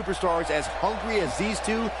 2 superstars as hungry as these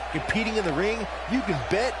 2 competing in the ring, you can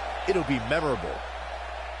bet it'll be memorable.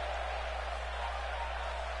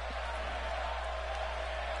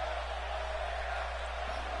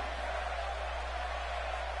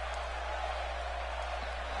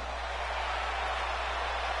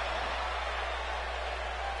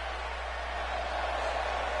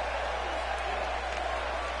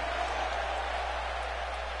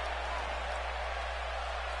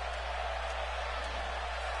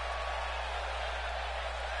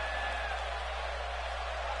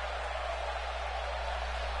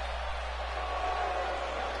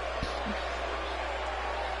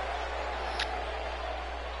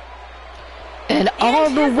 And all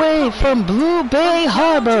the way from Blue Bay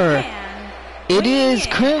Harbor, it is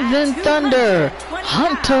Crimson Thunder,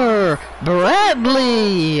 Hunter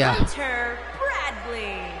Bradley. Hunter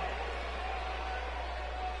Bradley.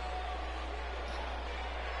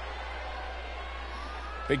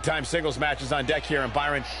 Big-time singles matches on deck here. And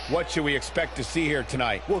Byron, what should we expect to see here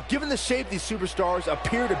tonight? Well, given the shape these superstars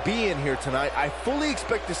appear to be in here tonight, I fully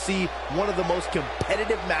expect to see one of the most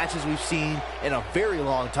competitive matches we've seen in a very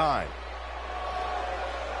long time.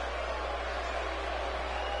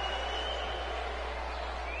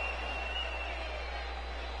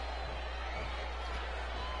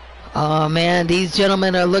 Oh man, these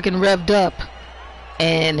gentlemen are looking revved up.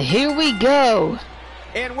 And here we go.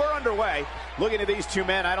 And we're underway. Looking at these two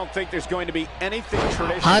men, I don't think there's going to be anything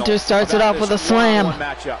traditional. Hunter starts it off with a slam.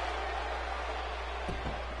 Matchup.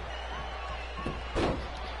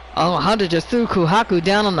 Oh, Hunter just threw Kuhaku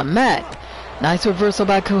down on the mat. Nice reversal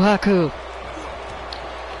by Kuhaku.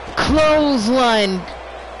 Clothesline.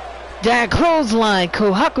 That clothesline.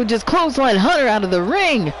 Kuhaku just clotheslined Hunter out of the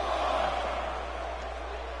ring.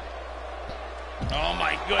 Oh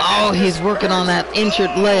my goodness. Oh, he's working on that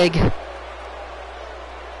injured leg.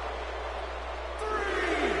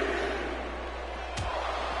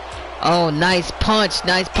 Oh, nice punch.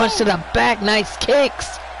 Nice punch to the back. Nice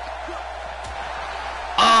kicks.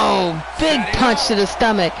 Oh, big punch to the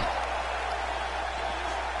stomach.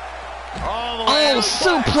 Oh,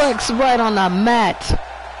 suplex right on the mat.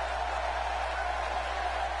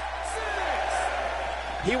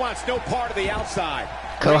 He wants no part of the outside.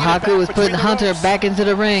 Kuhaku is putting Hunter back into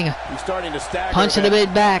the ring. He's starting to stagger. Punch to the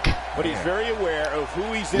mid back. But he's very aware of who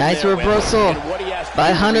he's in. Nice there reversal with and what he has to by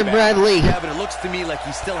do to Hunter rebound. Bradley. Yeah, but it looks to me like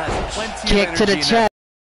he still has plenty Kick of to the energy in that.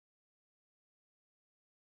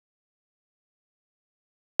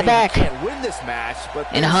 chest. Back. Can't win this match, but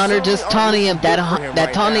And Hunter just taunting him.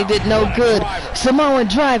 That taunting did no good. Samoan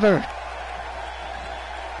driver.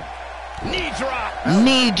 Knee drop.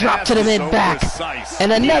 Knee drop to the mid back.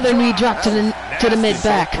 And another knee drop to the mid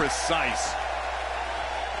back.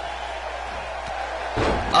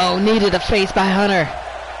 Oh, knee to the face by Hunter.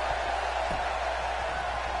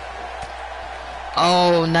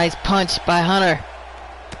 Oh, nice punch by Hunter.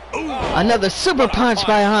 Another super punch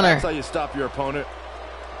by Hunter. That's how you stop your opponent.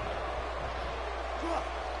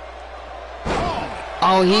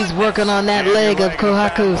 Oh, he's working on that leg of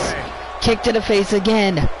Kuhaku's. Kick to the face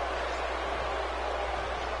again.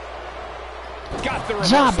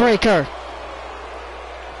 Jawbreaker.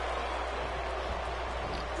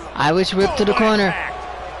 Irish whip to the corner.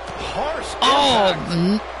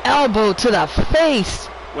 Oh, elbow to the face.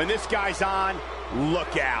 When this guy's on,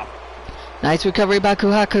 look out. Nice recovery by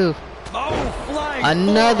Kuhaku. Oh, flying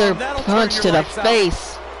Another forearm. punch to the That'll turn your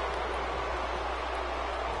lights face.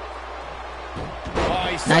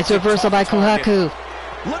 Nice reversal by Kuhaku.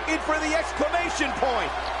 Looking for the exclamation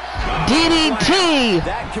point. DDT.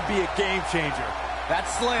 That could be a game changer. That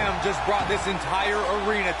slam just brought this entire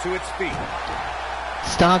arena to its feet.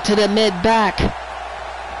 Stomp to the mid back.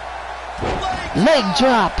 Leg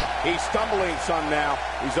drop. He's stumbling some now.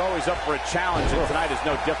 He's always up for a challenge, and tonight is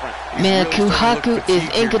no different. Man, really starting to Kuhaku look is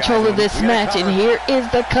fatigued in here, control guys. of this We got match, and covered. here is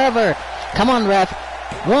the cover. Come on, ref.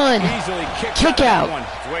 One. Easily kicks Kick that out. one.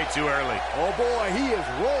 It's way too early. Oh boy, he is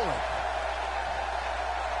rolling.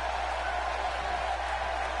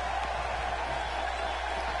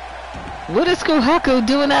 What is Kuhaku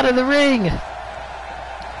doing out of the ring?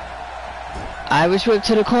 Irish whip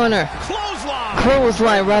to the corner. Clothesline.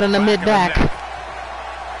 Clothesline right on the mid back.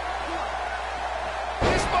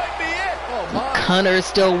 This might be it. Oh my. Hunter is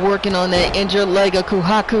still working on that injured leg of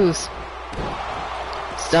Kuhaku's.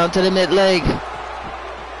 Stomp to the mid leg.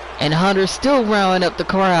 And Hunter's still rounding up the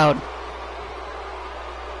crowd.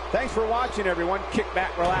 Thanks for watching, everyone. Kick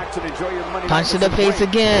back, relax, and enjoy your money. Punch to the face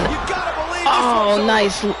again. You gotta believe Oh,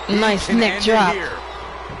 nice neck drop.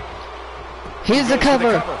 Here's the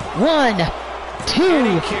cover. 1,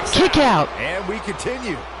 2, kick out. And we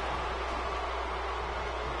continue.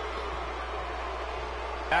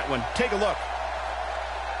 That one. Take a look.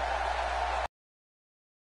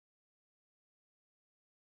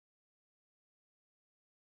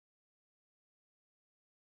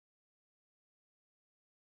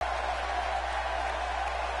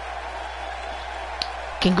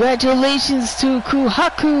 Congratulations to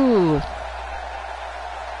Kuhaku.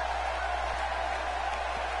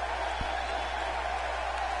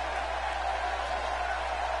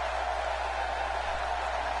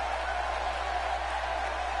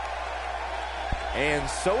 And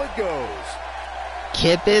so it goes.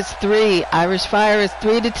 Kip is 3. Irish Fire is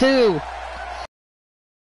 3-2.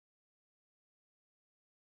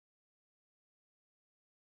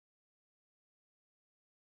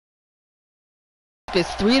 It's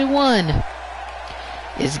 3-1.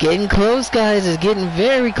 It's getting close, guys. It's getting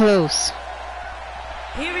very close.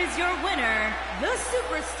 Here is your winner, the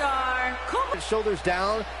superstar. Shoulders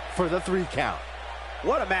down for the 3 count.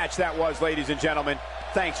 What a match that was, ladies and gentlemen.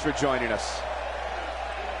 Thanks for joining us.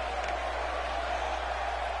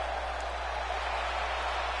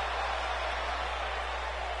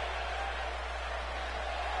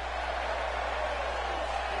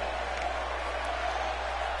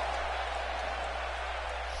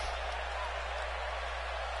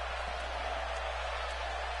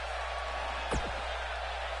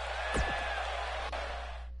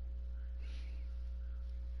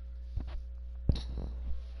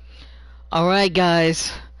 Alright, guys.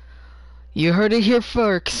 You heard it here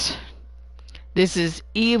first. This is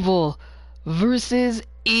Evil versus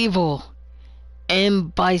Evil.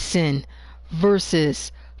 M. Bison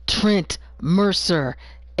versus Trent Mercer,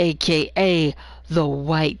 aka the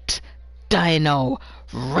White Dino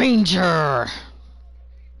Ranger.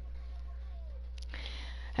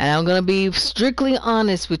 And I'm gonna be strictly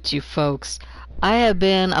honest with you folks. I have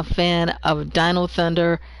been a fan of Dino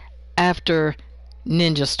Thunder after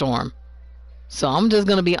Ninja Storm. So I'm just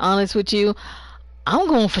going to be honest with you. I'm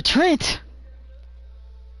going for Trent.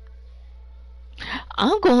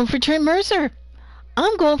 I'm going for Trent Mercer.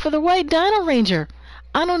 I'm going for the White Dino Ranger.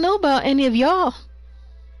 I don't know about any of y'all.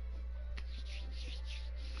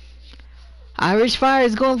 Irish Fire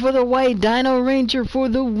is going for the White Dino Ranger for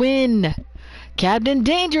the win. Captain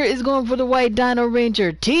Danger is going for the White Dino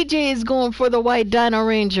Ranger. TJ is going for the White Dino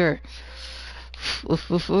Ranger.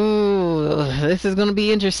 Ooh, this is going to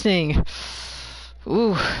be interesting.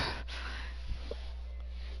 Ooh.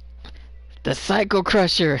 The Psycho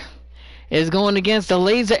Crusher is going against the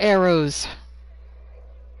Laser Arrows.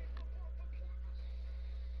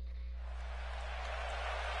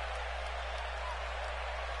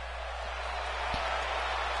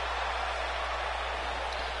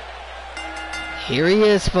 Here he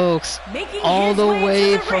is, folks. All the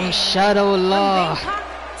way from Shadow Law.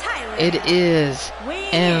 It is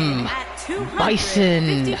M.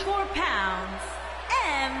 Bison.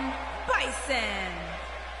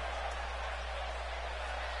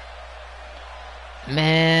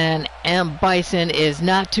 Man, M. Bison is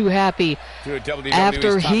not too happy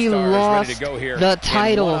after he lost the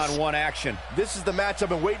titles. One-on-one action. This is the match I've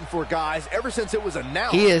been waiting for, guys, ever since it was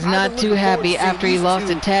announced. He is not too happy after he lost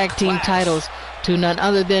the tag team titles to none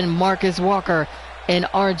other than Marcus Walker and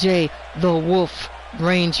RJ the Wolf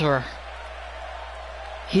Ranger.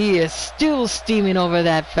 He is still steaming over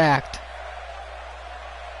that fact.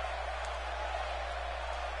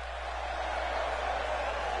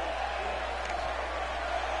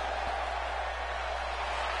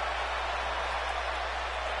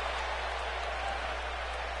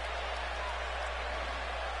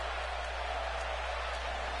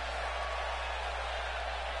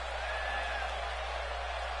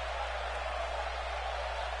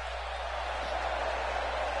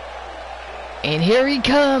 And here he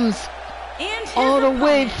comes, all the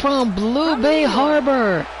way from Blue Bay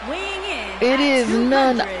Harbor. It is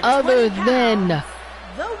none other than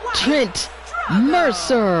Trent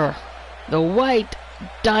Mercer, the White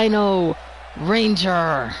Dino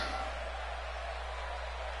Ranger.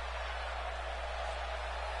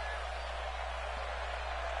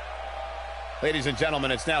 Ladies and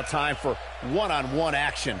gentlemen, it's now time for one-on-one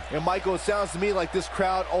action. And Michael, it sounds to me like this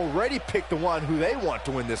crowd already picked the one who they want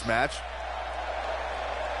to win this match.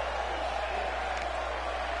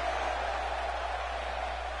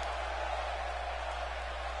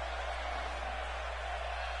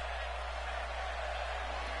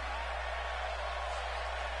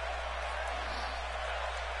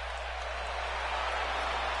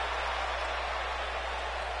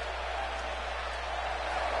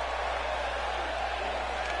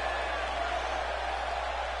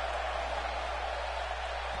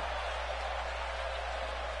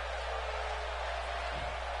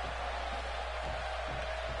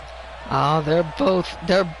 Oh,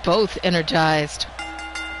 they're both energized.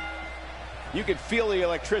 You can feel the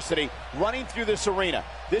electricity running through this arena.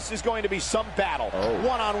 This is going to be some battle.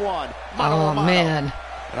 One-on-one. Oh, man.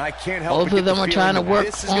 And I can't help both of them are trying to work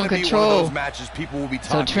on control.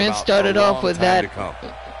 So Trent started off with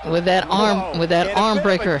that arm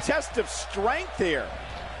breaker. Test of strength here.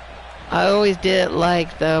 I always did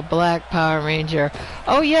like the Black Power Ranger.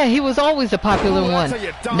 Oh yeah, he was always a popular one.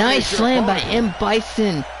 Nice slam by M.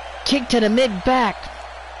 Bison. Kick to the mid-back.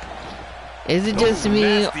 Is it just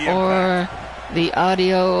me or the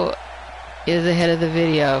audio is ahead of the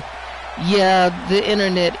video? Yeah, the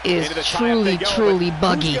internet is truly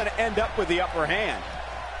buggy. Who's going to end up with the upper hand?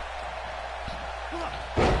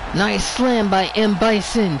 Nice slam by M.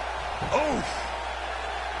 Bison. Oh.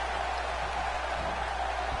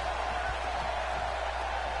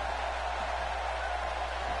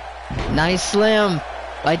 Nice slam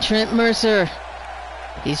by Trent Mercer.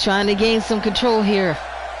 He's trying to gain some control here.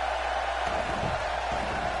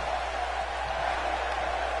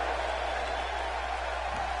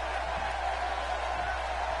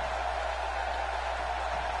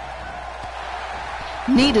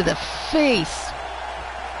 Knee to the face.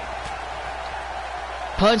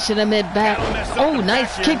 Punch to the mid-back. Oh,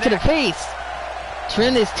 nice kick to the face.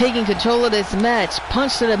 Trent is taking control of this match.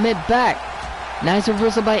 Punch to the mid-back. Nice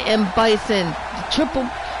reversal by M. Bison.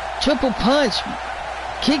 Triple punch.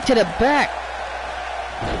 Kick to the back.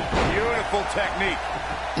 Beautiful technique.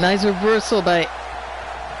 Nice reversal by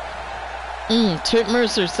Trent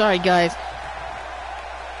Mercer. Sorry, guys.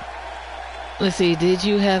 Let's see. Did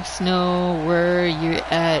you have snow where you're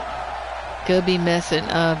at? Could be messing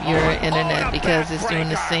up your internet because it's doing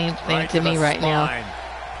the same thing to me right now.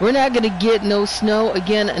 We're not going to get no snow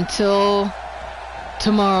again until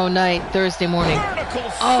tomorrow night, Thursday morning.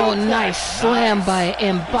 Oh, nice slam by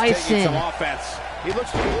M. Bison. He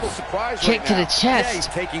looks to be a little surprised Kick right to now. the chest. Yeah, he's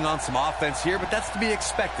taking on some offense here, but that's to be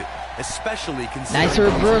expected, especially considering... Nice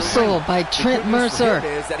reversal by Trent Mercer. The good news for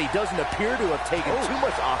him is that he doesn't appear to have taken too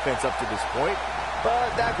much offense up to this point,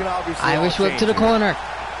 but that can obviously Irish whip to the corner.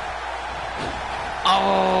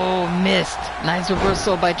 Oh, missed. Nice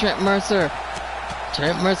reversal by Trent Mercer.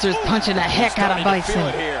 Trent Mercer's punching the heck out of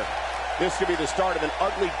Bison. This could be the start of an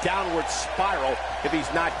ugly downward spiral if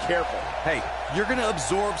he's not careful. Hey, you're going to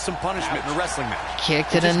absorb some punishment in a wrestling match. Kick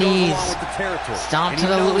to the knees. Stomp to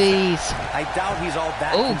the knees. I doubt he's all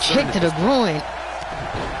that. Oh, kick to the groin.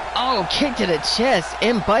 Oh, kick to the chest.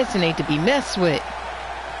 M. Bison ain't to be messed with.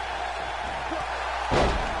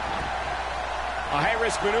 A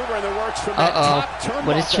high-risk maneuver in the works from that top turnbuckle.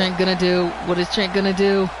 What is Trent gonna do? What is Trent gonna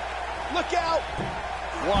do? Look out!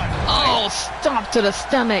 One. Oh, stomp to the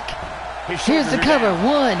stomach. Here's the cover.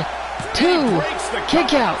 1, 2,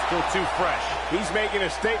 kick out. Still too fresh. He's making a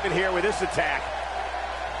statement here with this attack.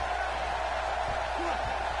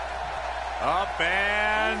 Up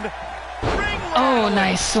and... Oh,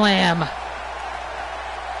 nice slam.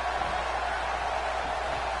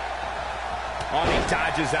 Oh, he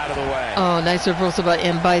dodges out of the way. Oh, nice reversal by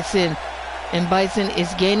M. Bison. M. Bison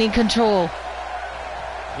is gaining control.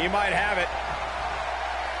 He might have it.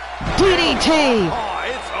 DDT. Oh,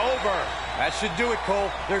 it's over. That should do it, Cole.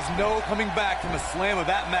 There's no coming back from a slam of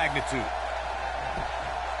that magnitude.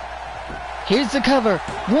 Here's the cover.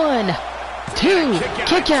 1, 2,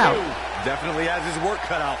 kick out. Definitely has his work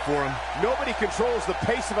cut out for him. Nobody controls the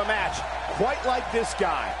pace of a match quite like this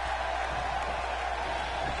guy.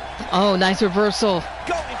 Oh, nice reversal.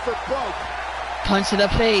 Going for broke. Punch to the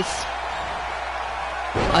face.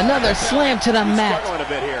 Another slam to the mat. Struggling a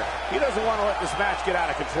bit here. He doesn't want to let this match get out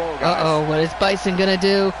of control, guys. Uh-oh, what is Bison gonna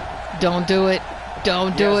do? Don't do it.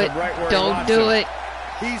 Don't do it. Don't do it.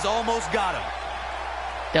 He's almost got him.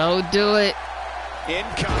 Don't do it.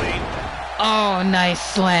 Incoming. Oh, nice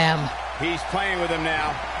slam. He's playing with him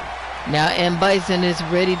now. Now M. Bison is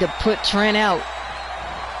ready to put Trent out.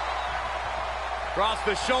 Cross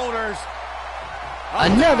the shoulders.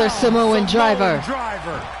 Another Samoan driver.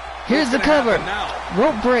 Here's the cover.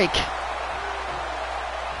 Rope break.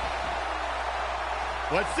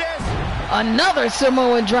 What's this? Another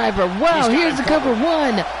Samoan driver. Wow, here's the cover.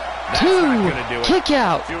 1, 2, kick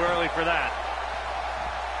out. Too early for that.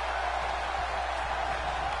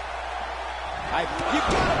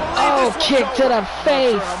 Oh, kick to the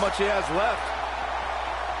face. Not sure how much he has left.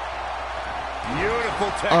 Beautiful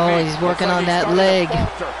technique. Oh, he's working on that leg.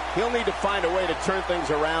 He'll need to find a way to turn things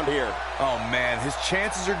around here. Oh, man, his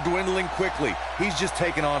chances are dwindling quickly. He's just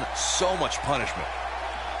taken on so much punishment.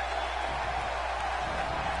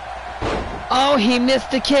 Oh, he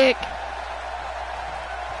missed the kick.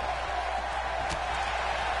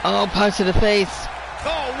 Oh, punch to the face.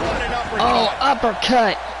 Oh, what an uppercut. Oh,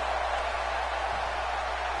 uppercut.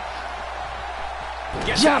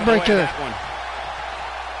 Jawbreaker.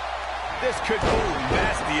 This could be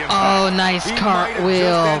nasty impact. Oh, nice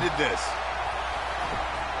cartwheel.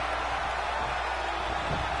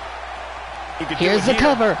 Here's the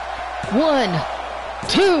cover. 1,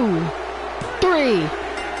 2, 3.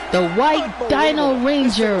 The White Dino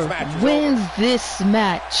Ranger wins this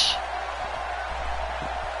match.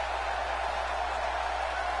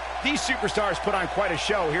 These superstars put on quite a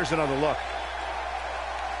show. Here's another look.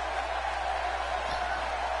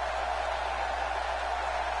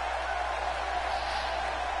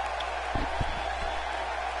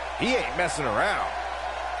 He ain't messing around.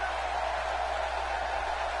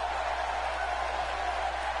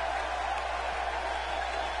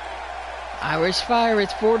 Irish Fire is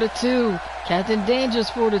 4-2. Captain Danger's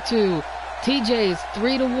 4-2. TJ is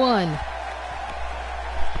 3-1.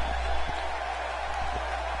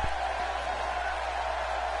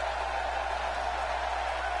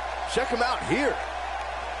 Check him out here.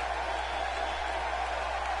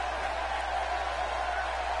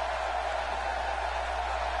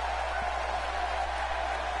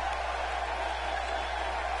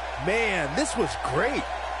 Man, this was great.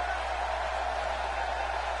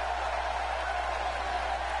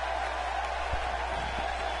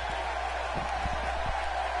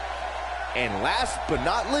 And last but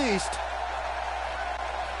not least,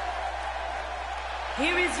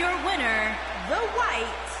 here is your winner, the White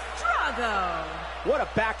Drago. What a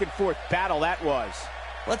back and forth battle that was.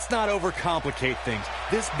 Let's not overcomplicate things.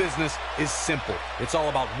 This business is simple. It's all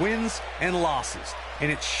about wins and losses.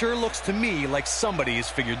 And it sure looks to me like somebody has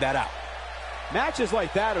figured that out. Matches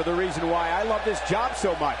like that are the reason why I love this job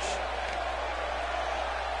so much.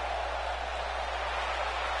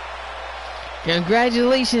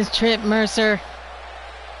 Congratulations, Trent Mercer.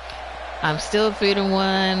 I'm still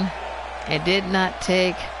 3-1 and did not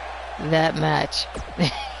take that match.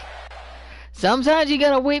 Sometimes you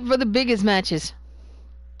gotta wait for the biggest matches.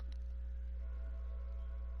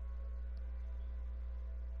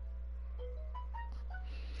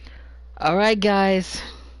 All right, guys.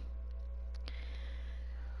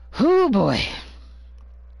 Whoo boy.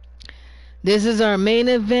 This is our main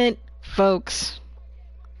event, folks.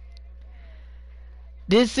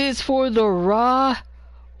 This is for the Raw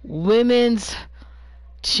Women's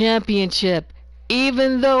Championship.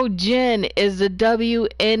 Even though Jen is the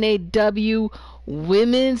WNAW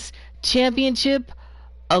Women's Championship,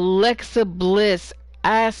 Alexa Bliss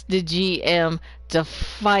asked the GM to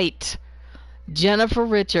fight Jennifer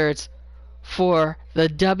Richards for the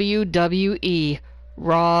WWE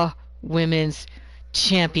Raw Women's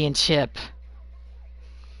Championship.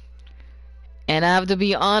 And I have to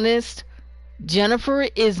be honest, Jennifer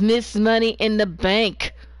is Miss Money in the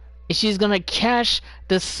Bank. She's going to cash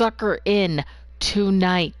the sucker in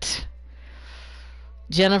tonight.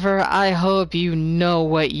 Jennifer, I hope you know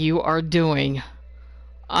what you are doing.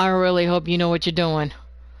 I really hope you know what you're doing.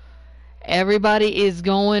 Everybody is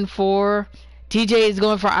going for... TJ is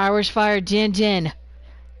going for Irish Fire, Jen.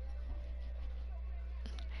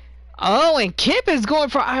 Oh, and Kip is going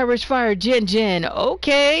for Irish Fire, Jen.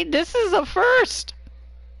 Okay, this is a first.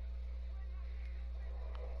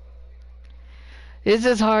 This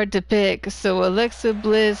is hard to pick. So Alexa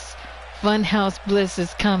Bliss, Funhouse Bliss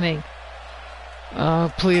is coming.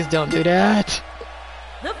 Oh, please don't do that.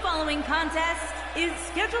 The following contest is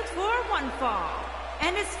scheduled for one fall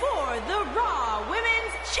and is for the Raw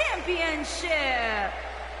Women's Championship.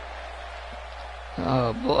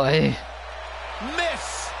 Oh, boy.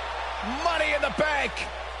 Miss Money in the Bank.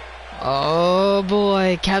 Oh,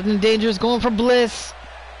 boy. Captain Danger's going for Bliss.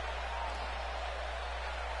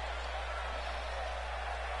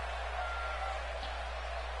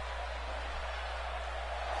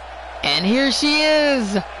 And here she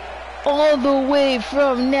is, all the way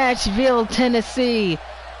from Nashville, Tennessee,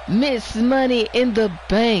 Miss Money in the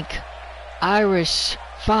Bank, Irish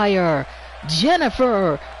Fire,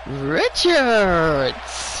 Jennifer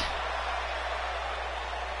Richards.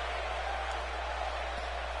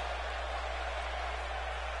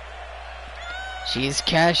 She's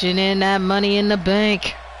cashing in that Money in the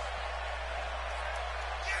Bank.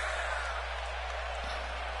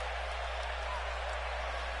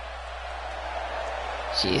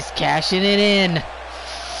 She's cashing it in.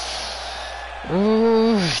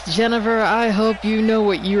 Ooh, Jennifer, I hope you know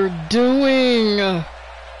what you're doing.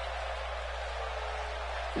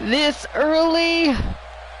 This early?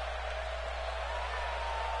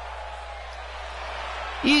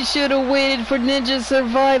 You should have waited for Ninja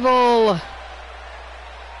Survival.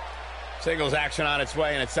 Singles action on its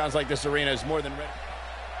way, and it sounds like this arena is more than ready.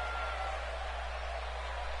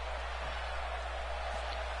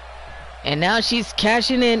 And now she's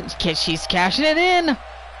cashing in. She's cashing it in.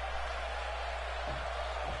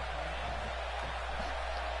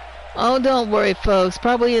 Oh, don't worry, folks.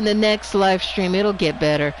 Probably in the next live stream, it'll get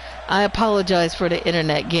better. I apologize for the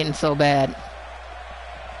internet getting so bad.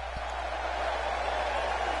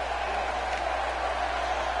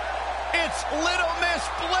 It's Little Miss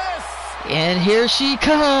Bliss. And here she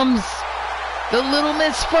comes. The Little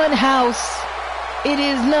Miss Funhouse. It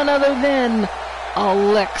is none other than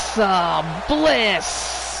Alexa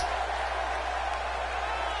Bliss.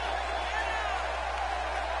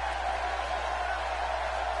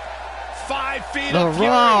 The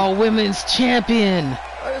Raw Women's Champion.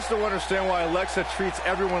 I just don't understand why Alexa treats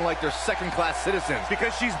everyone like they're second-class citizens.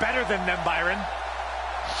 Because she's better than them, Byron.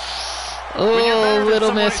 Oh,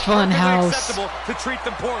 Little Miss Funhouse. Acceptable to treat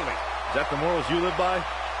them poorly. Is that the morals you live by?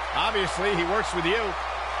 Obviously, he works with you.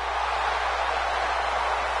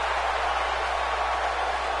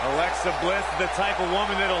 Alexa Bliss is the type of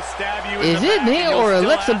woman that'll stab you in Is the it back me and or you'll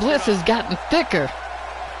Alexa still Bliss ask her has gotten thicker?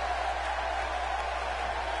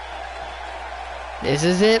 This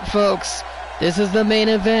is it, folks. This is the main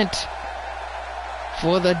event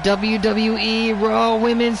for the WWE Raw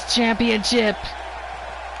Women's Championship.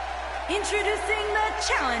 Introducing the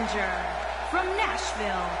challenger from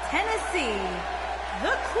Nashville, Tennessee,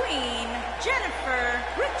 the Queen, Jennifer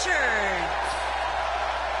Richards.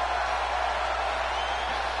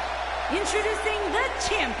 Introducing the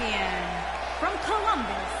champion from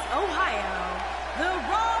Columbus, Ohio, the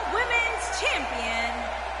Raw Women's Champion,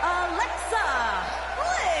 Alexa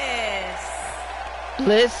Bliss.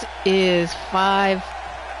 Bliss is 5'1"?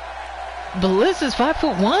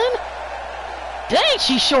 Dang,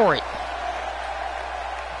 she's short.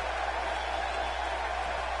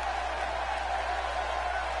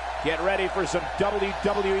 Get ready for some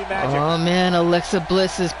WWE magic. Oh man, Alexa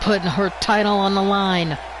Bliss is putting her title on the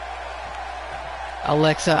line.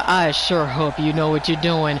 Alexa, I sure hope you know what you're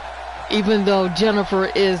doing. Even though Jennifer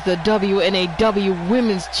is the WNAW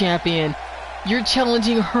Women's Champion, you're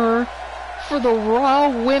challenging her for the Raw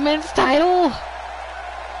Women's title?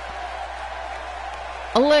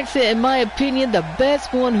 Alexa, in my opinion, the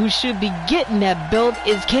best one who should be getting that belt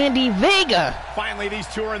is Candy Vega. Finally, these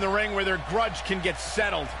two are in the ring where their grudge can get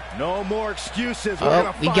settled. No more excuses.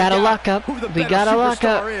 Oh, we gotta lock up. We gotta lock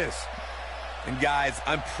up. And guys,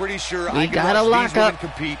 I'm pretty sure We gotta lock up.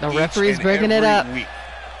 The referee's breaking it up.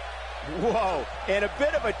 Whoa, and a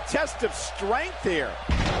bit of a test of strength here.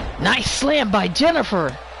 Nice slam by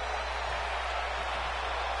Jennifer.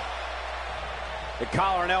 The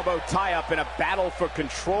collar and elbow tie-up in a battle for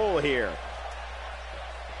control here.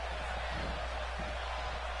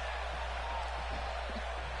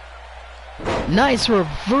 Nice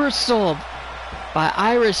reversal by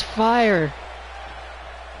Irish Fire.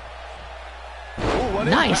 Ooh,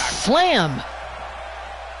 nice slam.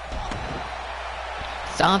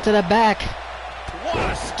 Stomp to the back.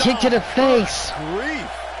 Kick to the face.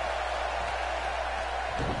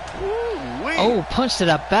 Oh, punch to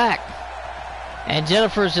the back. And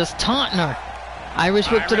Jennifer's just taunting her. Irish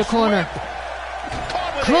whip to the corner.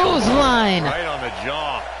 Clothesline. Right on the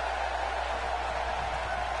jaw.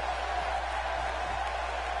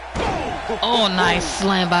 Oh, nice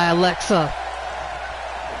slam by Alexa.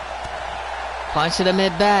 Punch to the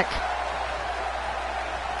mid-back.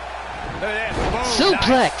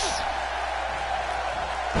 Suplex.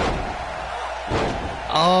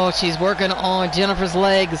 Oh, she's working on Jennifer's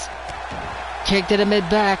legs. Kick to the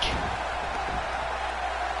mid-back.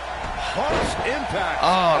 Harsh impact.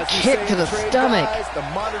 Oh, kick to the stomach.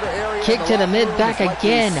 Kick to the mid-back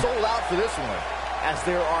again. Sold out for this one, as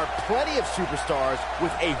there are plenty of superstars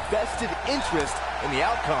with a vested interest in the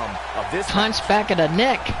outcome of this punch back at the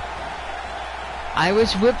neck.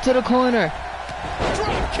 Irish whip to the corner.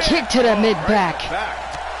 Kick to the mid-back.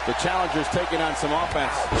 The challenger's taking on some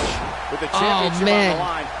offense. With the championship on the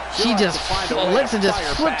line, Alexa just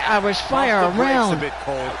flipped Irish Fire around.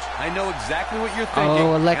 I know exactly what you're thinking.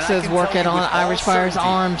 Oh, Alexa's working on Irish Fire's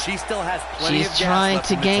arms. She still has plenty She's trying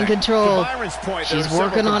to gain control. She's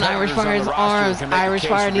working on Irish Fire's arms. Irish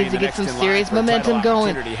Fire needs to get some serious momentum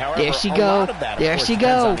going. There she go. There she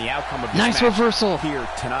go. Nice reversal. Here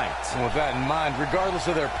tonight. And with that in mind, regardless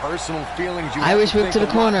of their personal feelings, Irish whip to the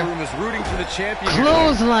corner.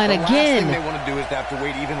 Clothesline again. The last thing they want to do is to have to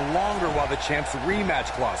wait even longer while the champ's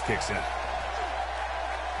rematch clause kicks in.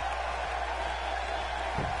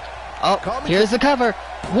 Oh, here's the cover.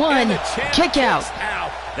 One, kick out.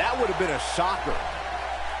 That would have been a shocker.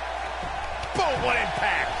 Boom, what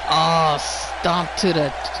impact. Oh, stomp to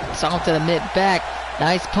the mid back.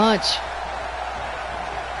 Nice punch.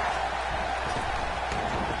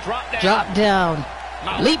 Drop down.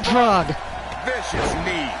 Leapfrog. Vicious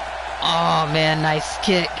knee. Oh man, nice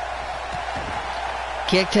kick.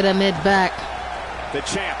 Kick to the mid back. The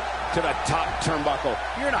champ to the top turnbuckle.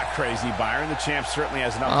 You're not crazy, Byron. The champ certainly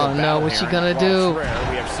has enough. Oh no, what's she gonna do?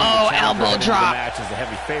 Oh, elbow drop. Match is the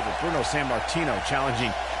heavy favorite. Bruno Sammartino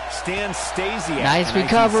challenging Stan Stasiak. Nice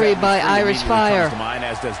recovery by Irish Fire. Comes to mind,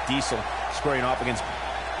 as does Diesel, squaring off against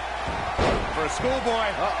for a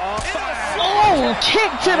schoolboy. Oh,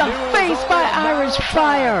 kick to the face by Irish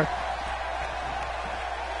Fire.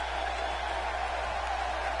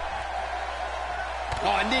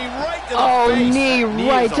 Knee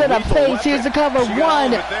right to the face. Here's the cover.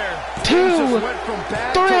 1, 2,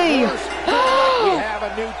 3. We have a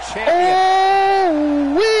new champion.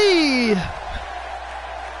 Oh, wee.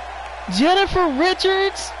 Jennifer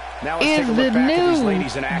Richards is the new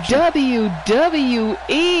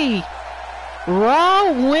WWE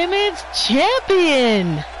Raw Women's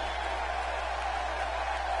Champion.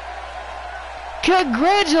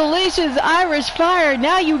 Congratulations, Irish Fire.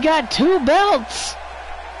 Now you got 2 belts.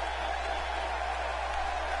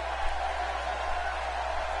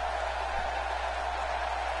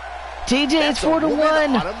 TJ is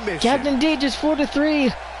 4-1. Captain Deej is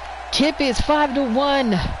 4-3. Kip is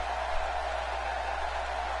 5-1.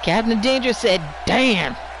 Captain Danger said,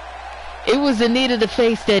 damn. It was the knee to the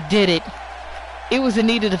face that did it. It was the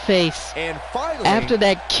knee to the face. And finally, after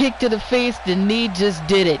that kick to the face, the knee just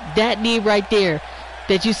did it. That knee right there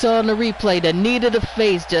that you saw in the replay, the knee to the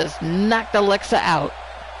face just knocked Alexa out.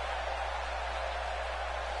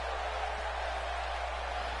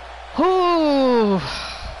 Ooh.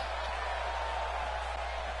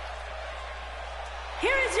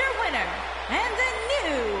 Here is your winner and the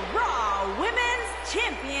new Raw Women's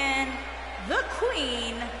Champion, the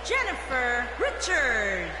Queen, Jennifer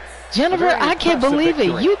Richards. Jennifer, I can't believe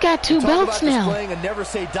it. You got 2 belts now. Displaying a never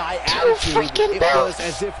say die 2 attitude. freaking belts. It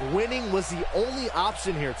was as if winning was the only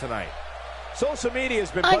option here tonight. Social media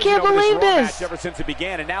has been I can't believe this. ever since it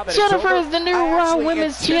began, and now that Jennifer it's over, is the new Raw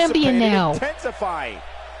Women's Champion now. Intensifying.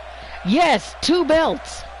 Yes, 2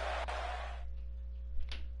 belts.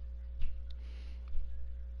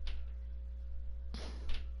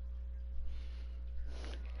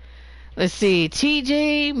 Let's see,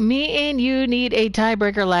 TJ, me and you need a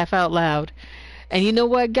tiebreaker laugh out loud. And you know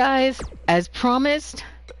what, guys? As promised,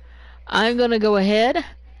 I'm going to go ahead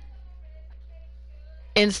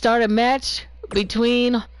and start a match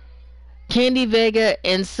between Candy Vega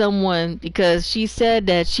and someone because she said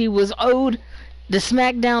that she was owed the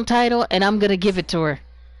SmackDown title, and I'm going to give it to her.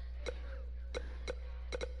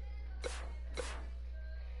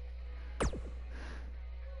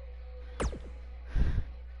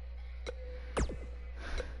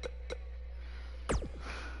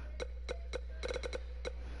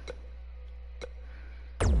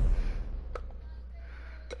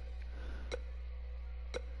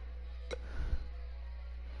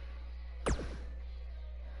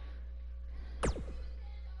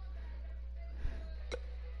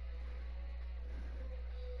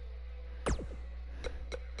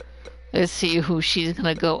 Let's see who she's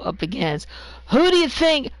going to go up against. Who do you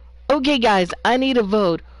think... Okay, guys, I need a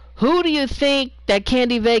vote. Who do you think that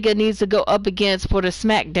Candy Vega needs to go up against for the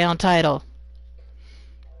SmackDown title?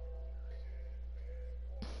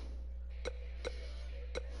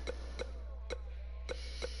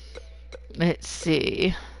 Let's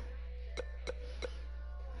see.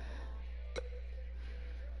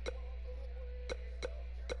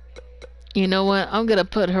 You know what? I'm going to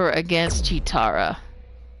put her against Chitara.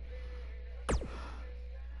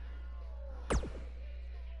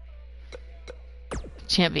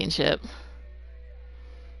 Championship.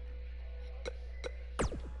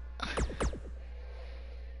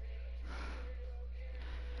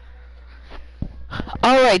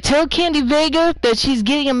 Alright, tell Candy Vega that she's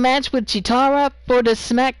getting a match with Chitara for the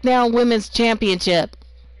SmackDown Women's Championship.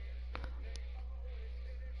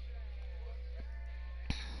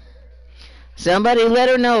 Somebody let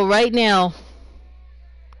her know right now.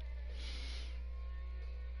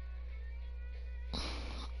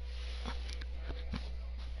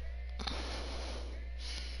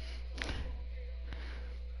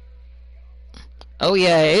 Oh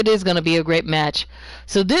yeah, it is going to be a great match.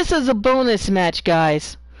 So this is a bonus match,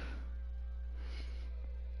 guys.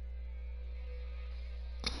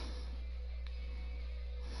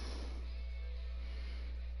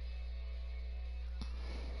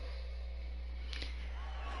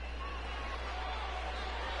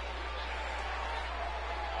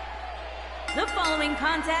 The following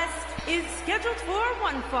contest is scheduled for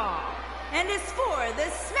one fall and is for the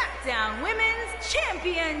SmackDown Women's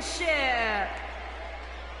Championship.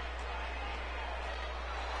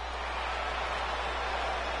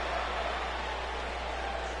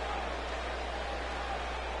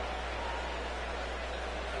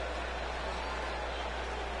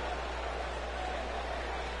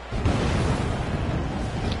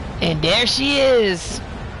 And there she is,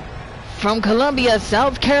 from Columbia,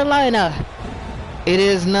 South Carolina. It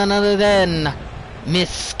is none other than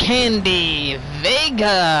Miss Candy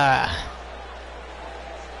Vega.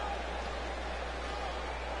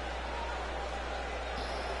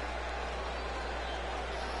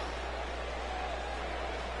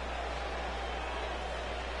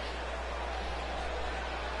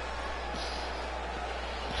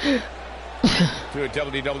 Two of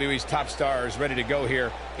WWE's top stars ready to go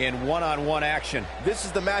here in one-on-one action. This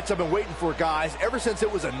is the match I've been waiting for, guys. Ever since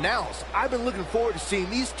it was announced, I've been looking forward to seeing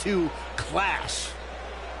these two clash.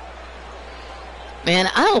 Man,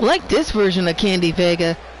 I don't like this version of Candy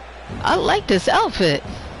Vega. I like this outfit.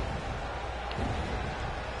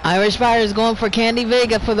 Irish Fire is going for Candy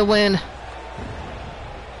Vega for the win.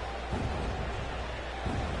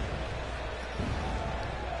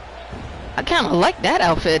 I kind of like that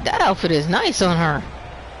outfit. That outfit is nice on her.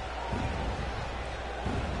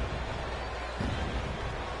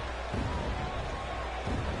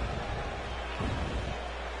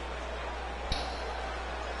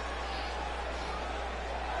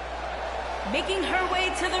 Making her way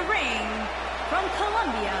to the ring from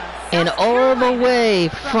Colombia, and all the way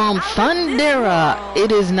from Thundera,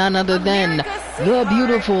 it is none other than the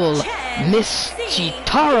beautiful Miss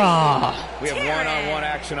Chitara. We have one-on-one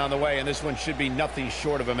action on the way, and this one should be nothing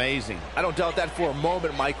short of amazing. I don't doubt that for a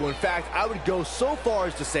moment, Michael. In fact, I would go so far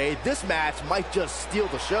as to say this match might just steal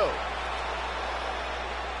the show.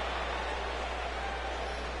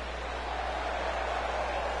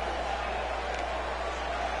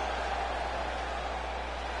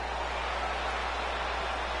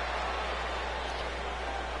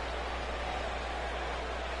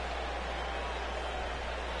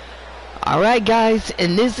 Alright guys,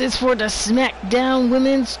 and this is for the SmackDown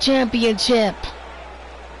Women's Championship.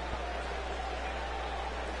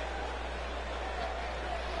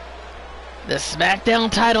 The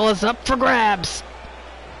SmackDown title is up for grabs.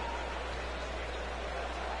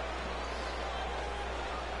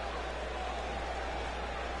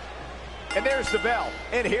 And there's the bell,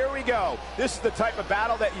 and here we go. This is the type of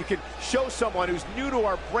battle that you can show someone who's new to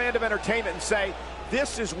our brand of entertainment and say,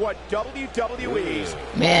 this is what WWE's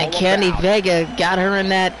Man, all Candy about. Vega got her in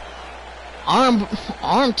that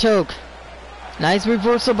arm choke. Nice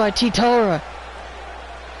reversal by Chitara.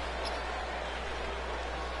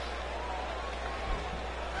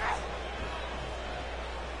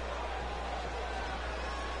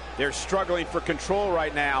 They're struggling for control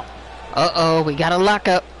right now. Uh-oh, we got a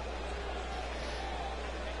lockup.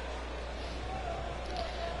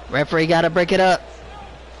 Referee got to break it up.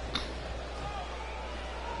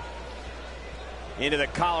 Into the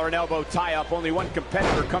collar and elbow tie-up. Only one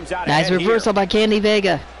competitor comes out Nice ahead reversal here. by Candy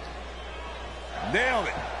Vega. Nailed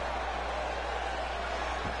it.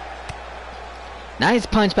 Nice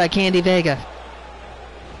punch by Candy Vega.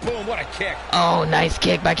 Boom, what a kick. Oh, nice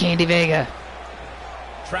kick by Candy Vega.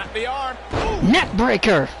 Trap the arm. Neck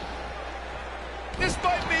breaker. This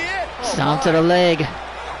might be it. Oh, Stomp to the leg.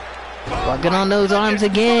 Working on those arms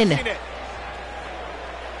again.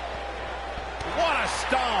 What a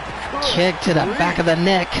stomp. Kick to the back of the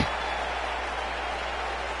neck.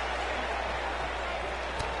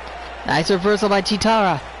 Nice reversal by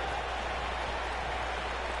Chitara.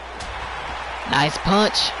 Nice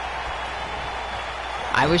punch.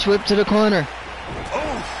 Irish whip to the corner.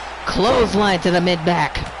 Clothesline to the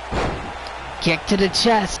mid-back. Kick to the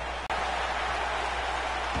chest.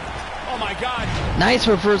 Oh my God. Nice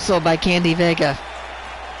reversal by Candy Vega.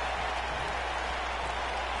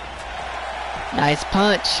 Nice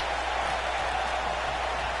punch.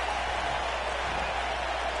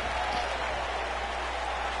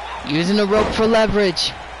 Using the rope for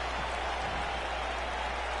leverage.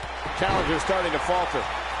 Challenger's starting to falter.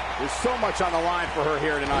 There's so much on the line for her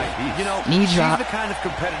here tonight. You know, Knee she's drop. the kind of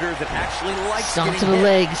competitor that actually likes Stomp getting to the hit.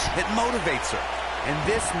 legs. It motivates her. And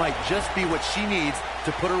this might just be what she needs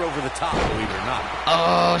to put her over the top, believe it or not.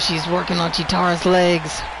 Oh, she's working on Chitara's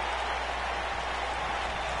legs.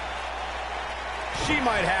 She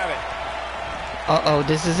might have it. Uh-oh,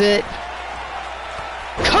 this is it.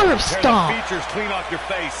 Curb Tear stomp. the features clean off your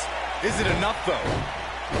face. Is it enough, though?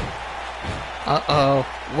 Uh-oh.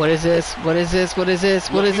 What is this? What is this? What is this?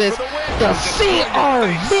 What is this? The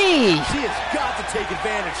CRV. She has got to take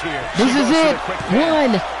advantage here. This is it.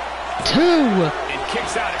 1, 2. And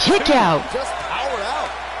kicks out. at Kick two. out. Just powered out.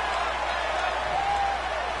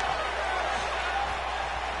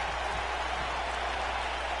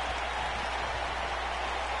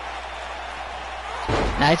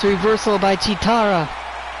 Nice reversal by Chitara.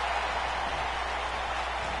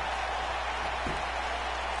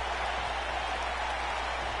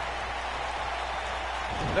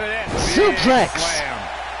 Look at that. Suplex. Big slam.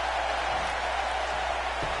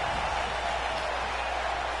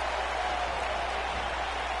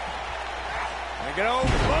 There you go.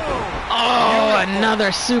 Boom. Oh,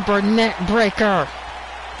 another super neck breaker.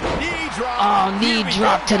 Knee drop. Oh, knee Here we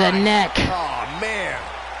drop go, to the guys. neck. Oh, man.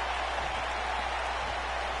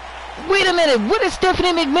 Wait a minute. What is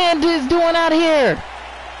Stephanie McMahon doing out here?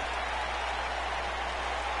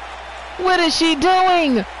 What is she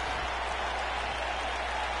doing?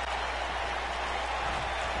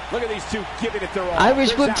 Look at these two giving it their all.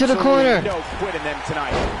 Irish whip to the corner. No quitting them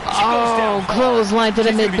tonight. Oh, clothesline to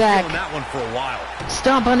the mid-back. That one for a while.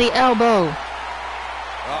 Stomp on the elbow.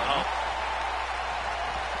 Uh-oh.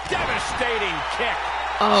 Devastating kick.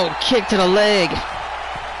 Oh, kick to the leg.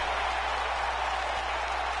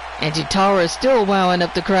 And Chitara is still wowing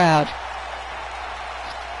up the crowd.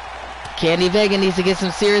 Candy Vega needs to get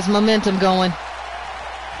some serious momentum going.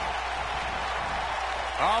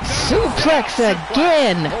 Suplex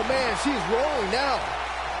again. Oh man, she's rolling now.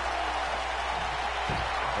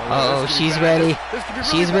 Oh, she's ready.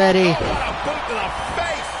 She's ready.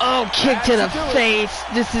 Oh, kick to the face.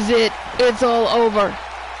 This is it. It's all over.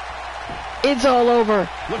 It's all over.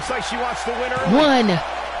 Looks like she wants the winner. 1,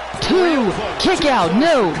 2, kick out.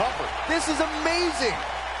 No. This is amazing.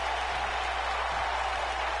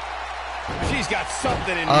 She's got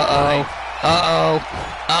something in mind.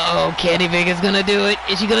 Uh-oh. Candy Vega's gonna do it.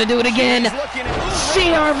 Is she gonna do it again?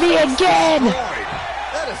 CRV again.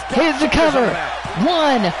 Here's the cover.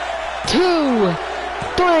 1, 2,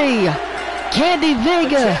 3. Candy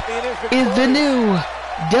Vega is the new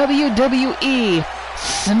WWE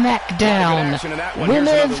SmackDown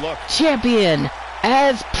Women's Champion,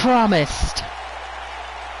 as promised.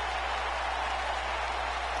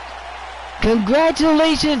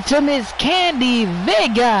 Congratulations to Miss Candy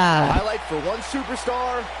Vega. Highlight for one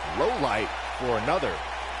superstar, low light for another.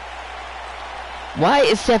 Why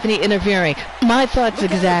is Stephanie interfering? My thoughts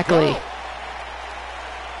exactly.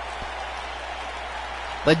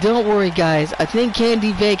 But don't worry, guys. I think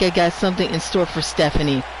Candy Vega got something in store for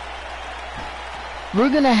Stephanie. We're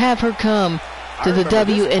going to have her come to the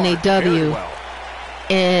WNAW,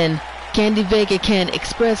 and Candy Vega can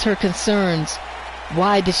express her concerns.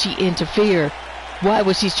 Why did she interfere? Why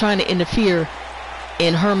was she trying to interfere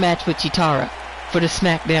in her match with Chitara for the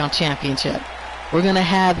SmackDown Championship? We're going to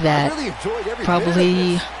have that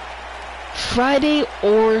probably Friday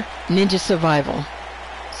or Ninja Survival.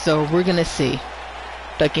 So we're going to see.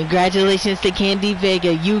 But congratulations to Candy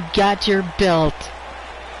Vega. You got your belt.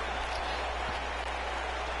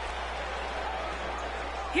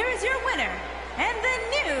 Here is your winner and the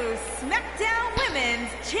new SmackDown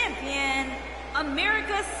Women's Champion,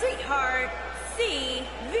 America's Sweetheart,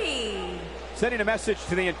 CV. Sending a message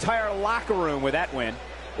to the entire locker room with that win.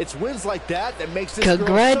 It's wins like that that makes this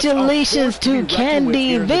congratulations to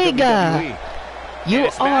Candy Vega. You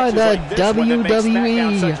are the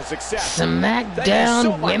WWE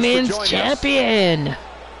SmackDown Women's Champion.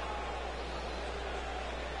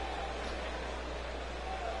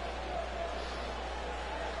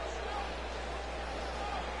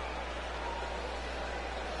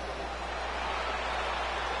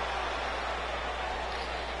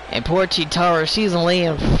 And poor Chitara, she's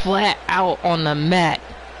laying flat out on the mat.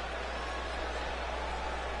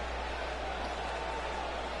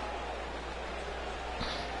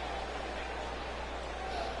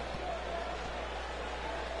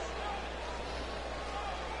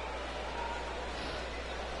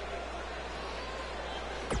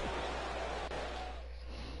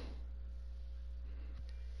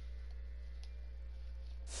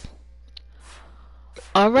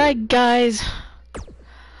 Alright, guys.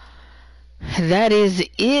 That is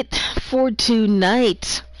it for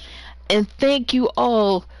tonight. And thank you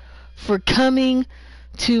all for coming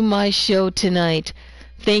to my show tonight.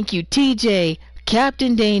 Thank you, TJ,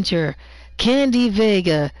 Captain Danger, Candy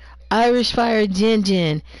Vega, Irish Fire Jin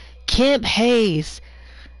Jin, Kemp Hayes,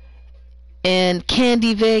 and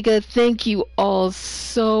Candy Vega. Thank you all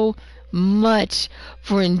so much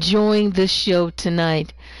for enjoying the show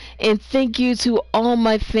tonight. And thank you to all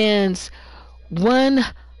my fans.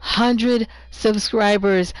 100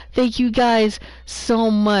 subscribers. Thank you guys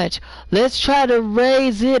so much. Let's try to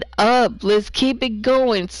raise it up. Let's keep it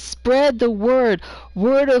going. Spread the word.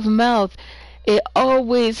 Word of mouth. It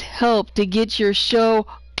always helps to get your show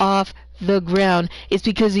off the ground. It's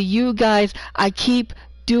because of you guys I keep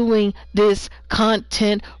doing this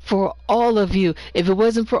content for all of you. If it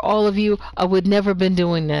wasn't for all of you, I would never been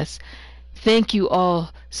doing this. Thank you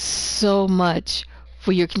all so much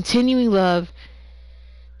for your continuing love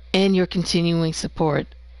and your continuing support.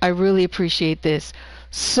 I really appreciate this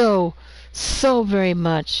so very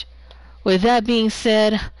much. With that being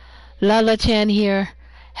said, Lalachan here.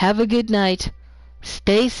 Have a good night.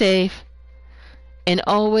 Stay safe. And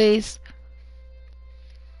always,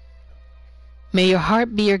 may your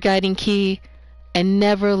heart be your guiding key and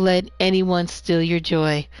never let anyone steal your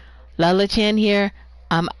joy. Lalachan here.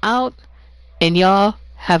 I'm out. And y'all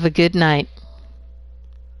have a good night.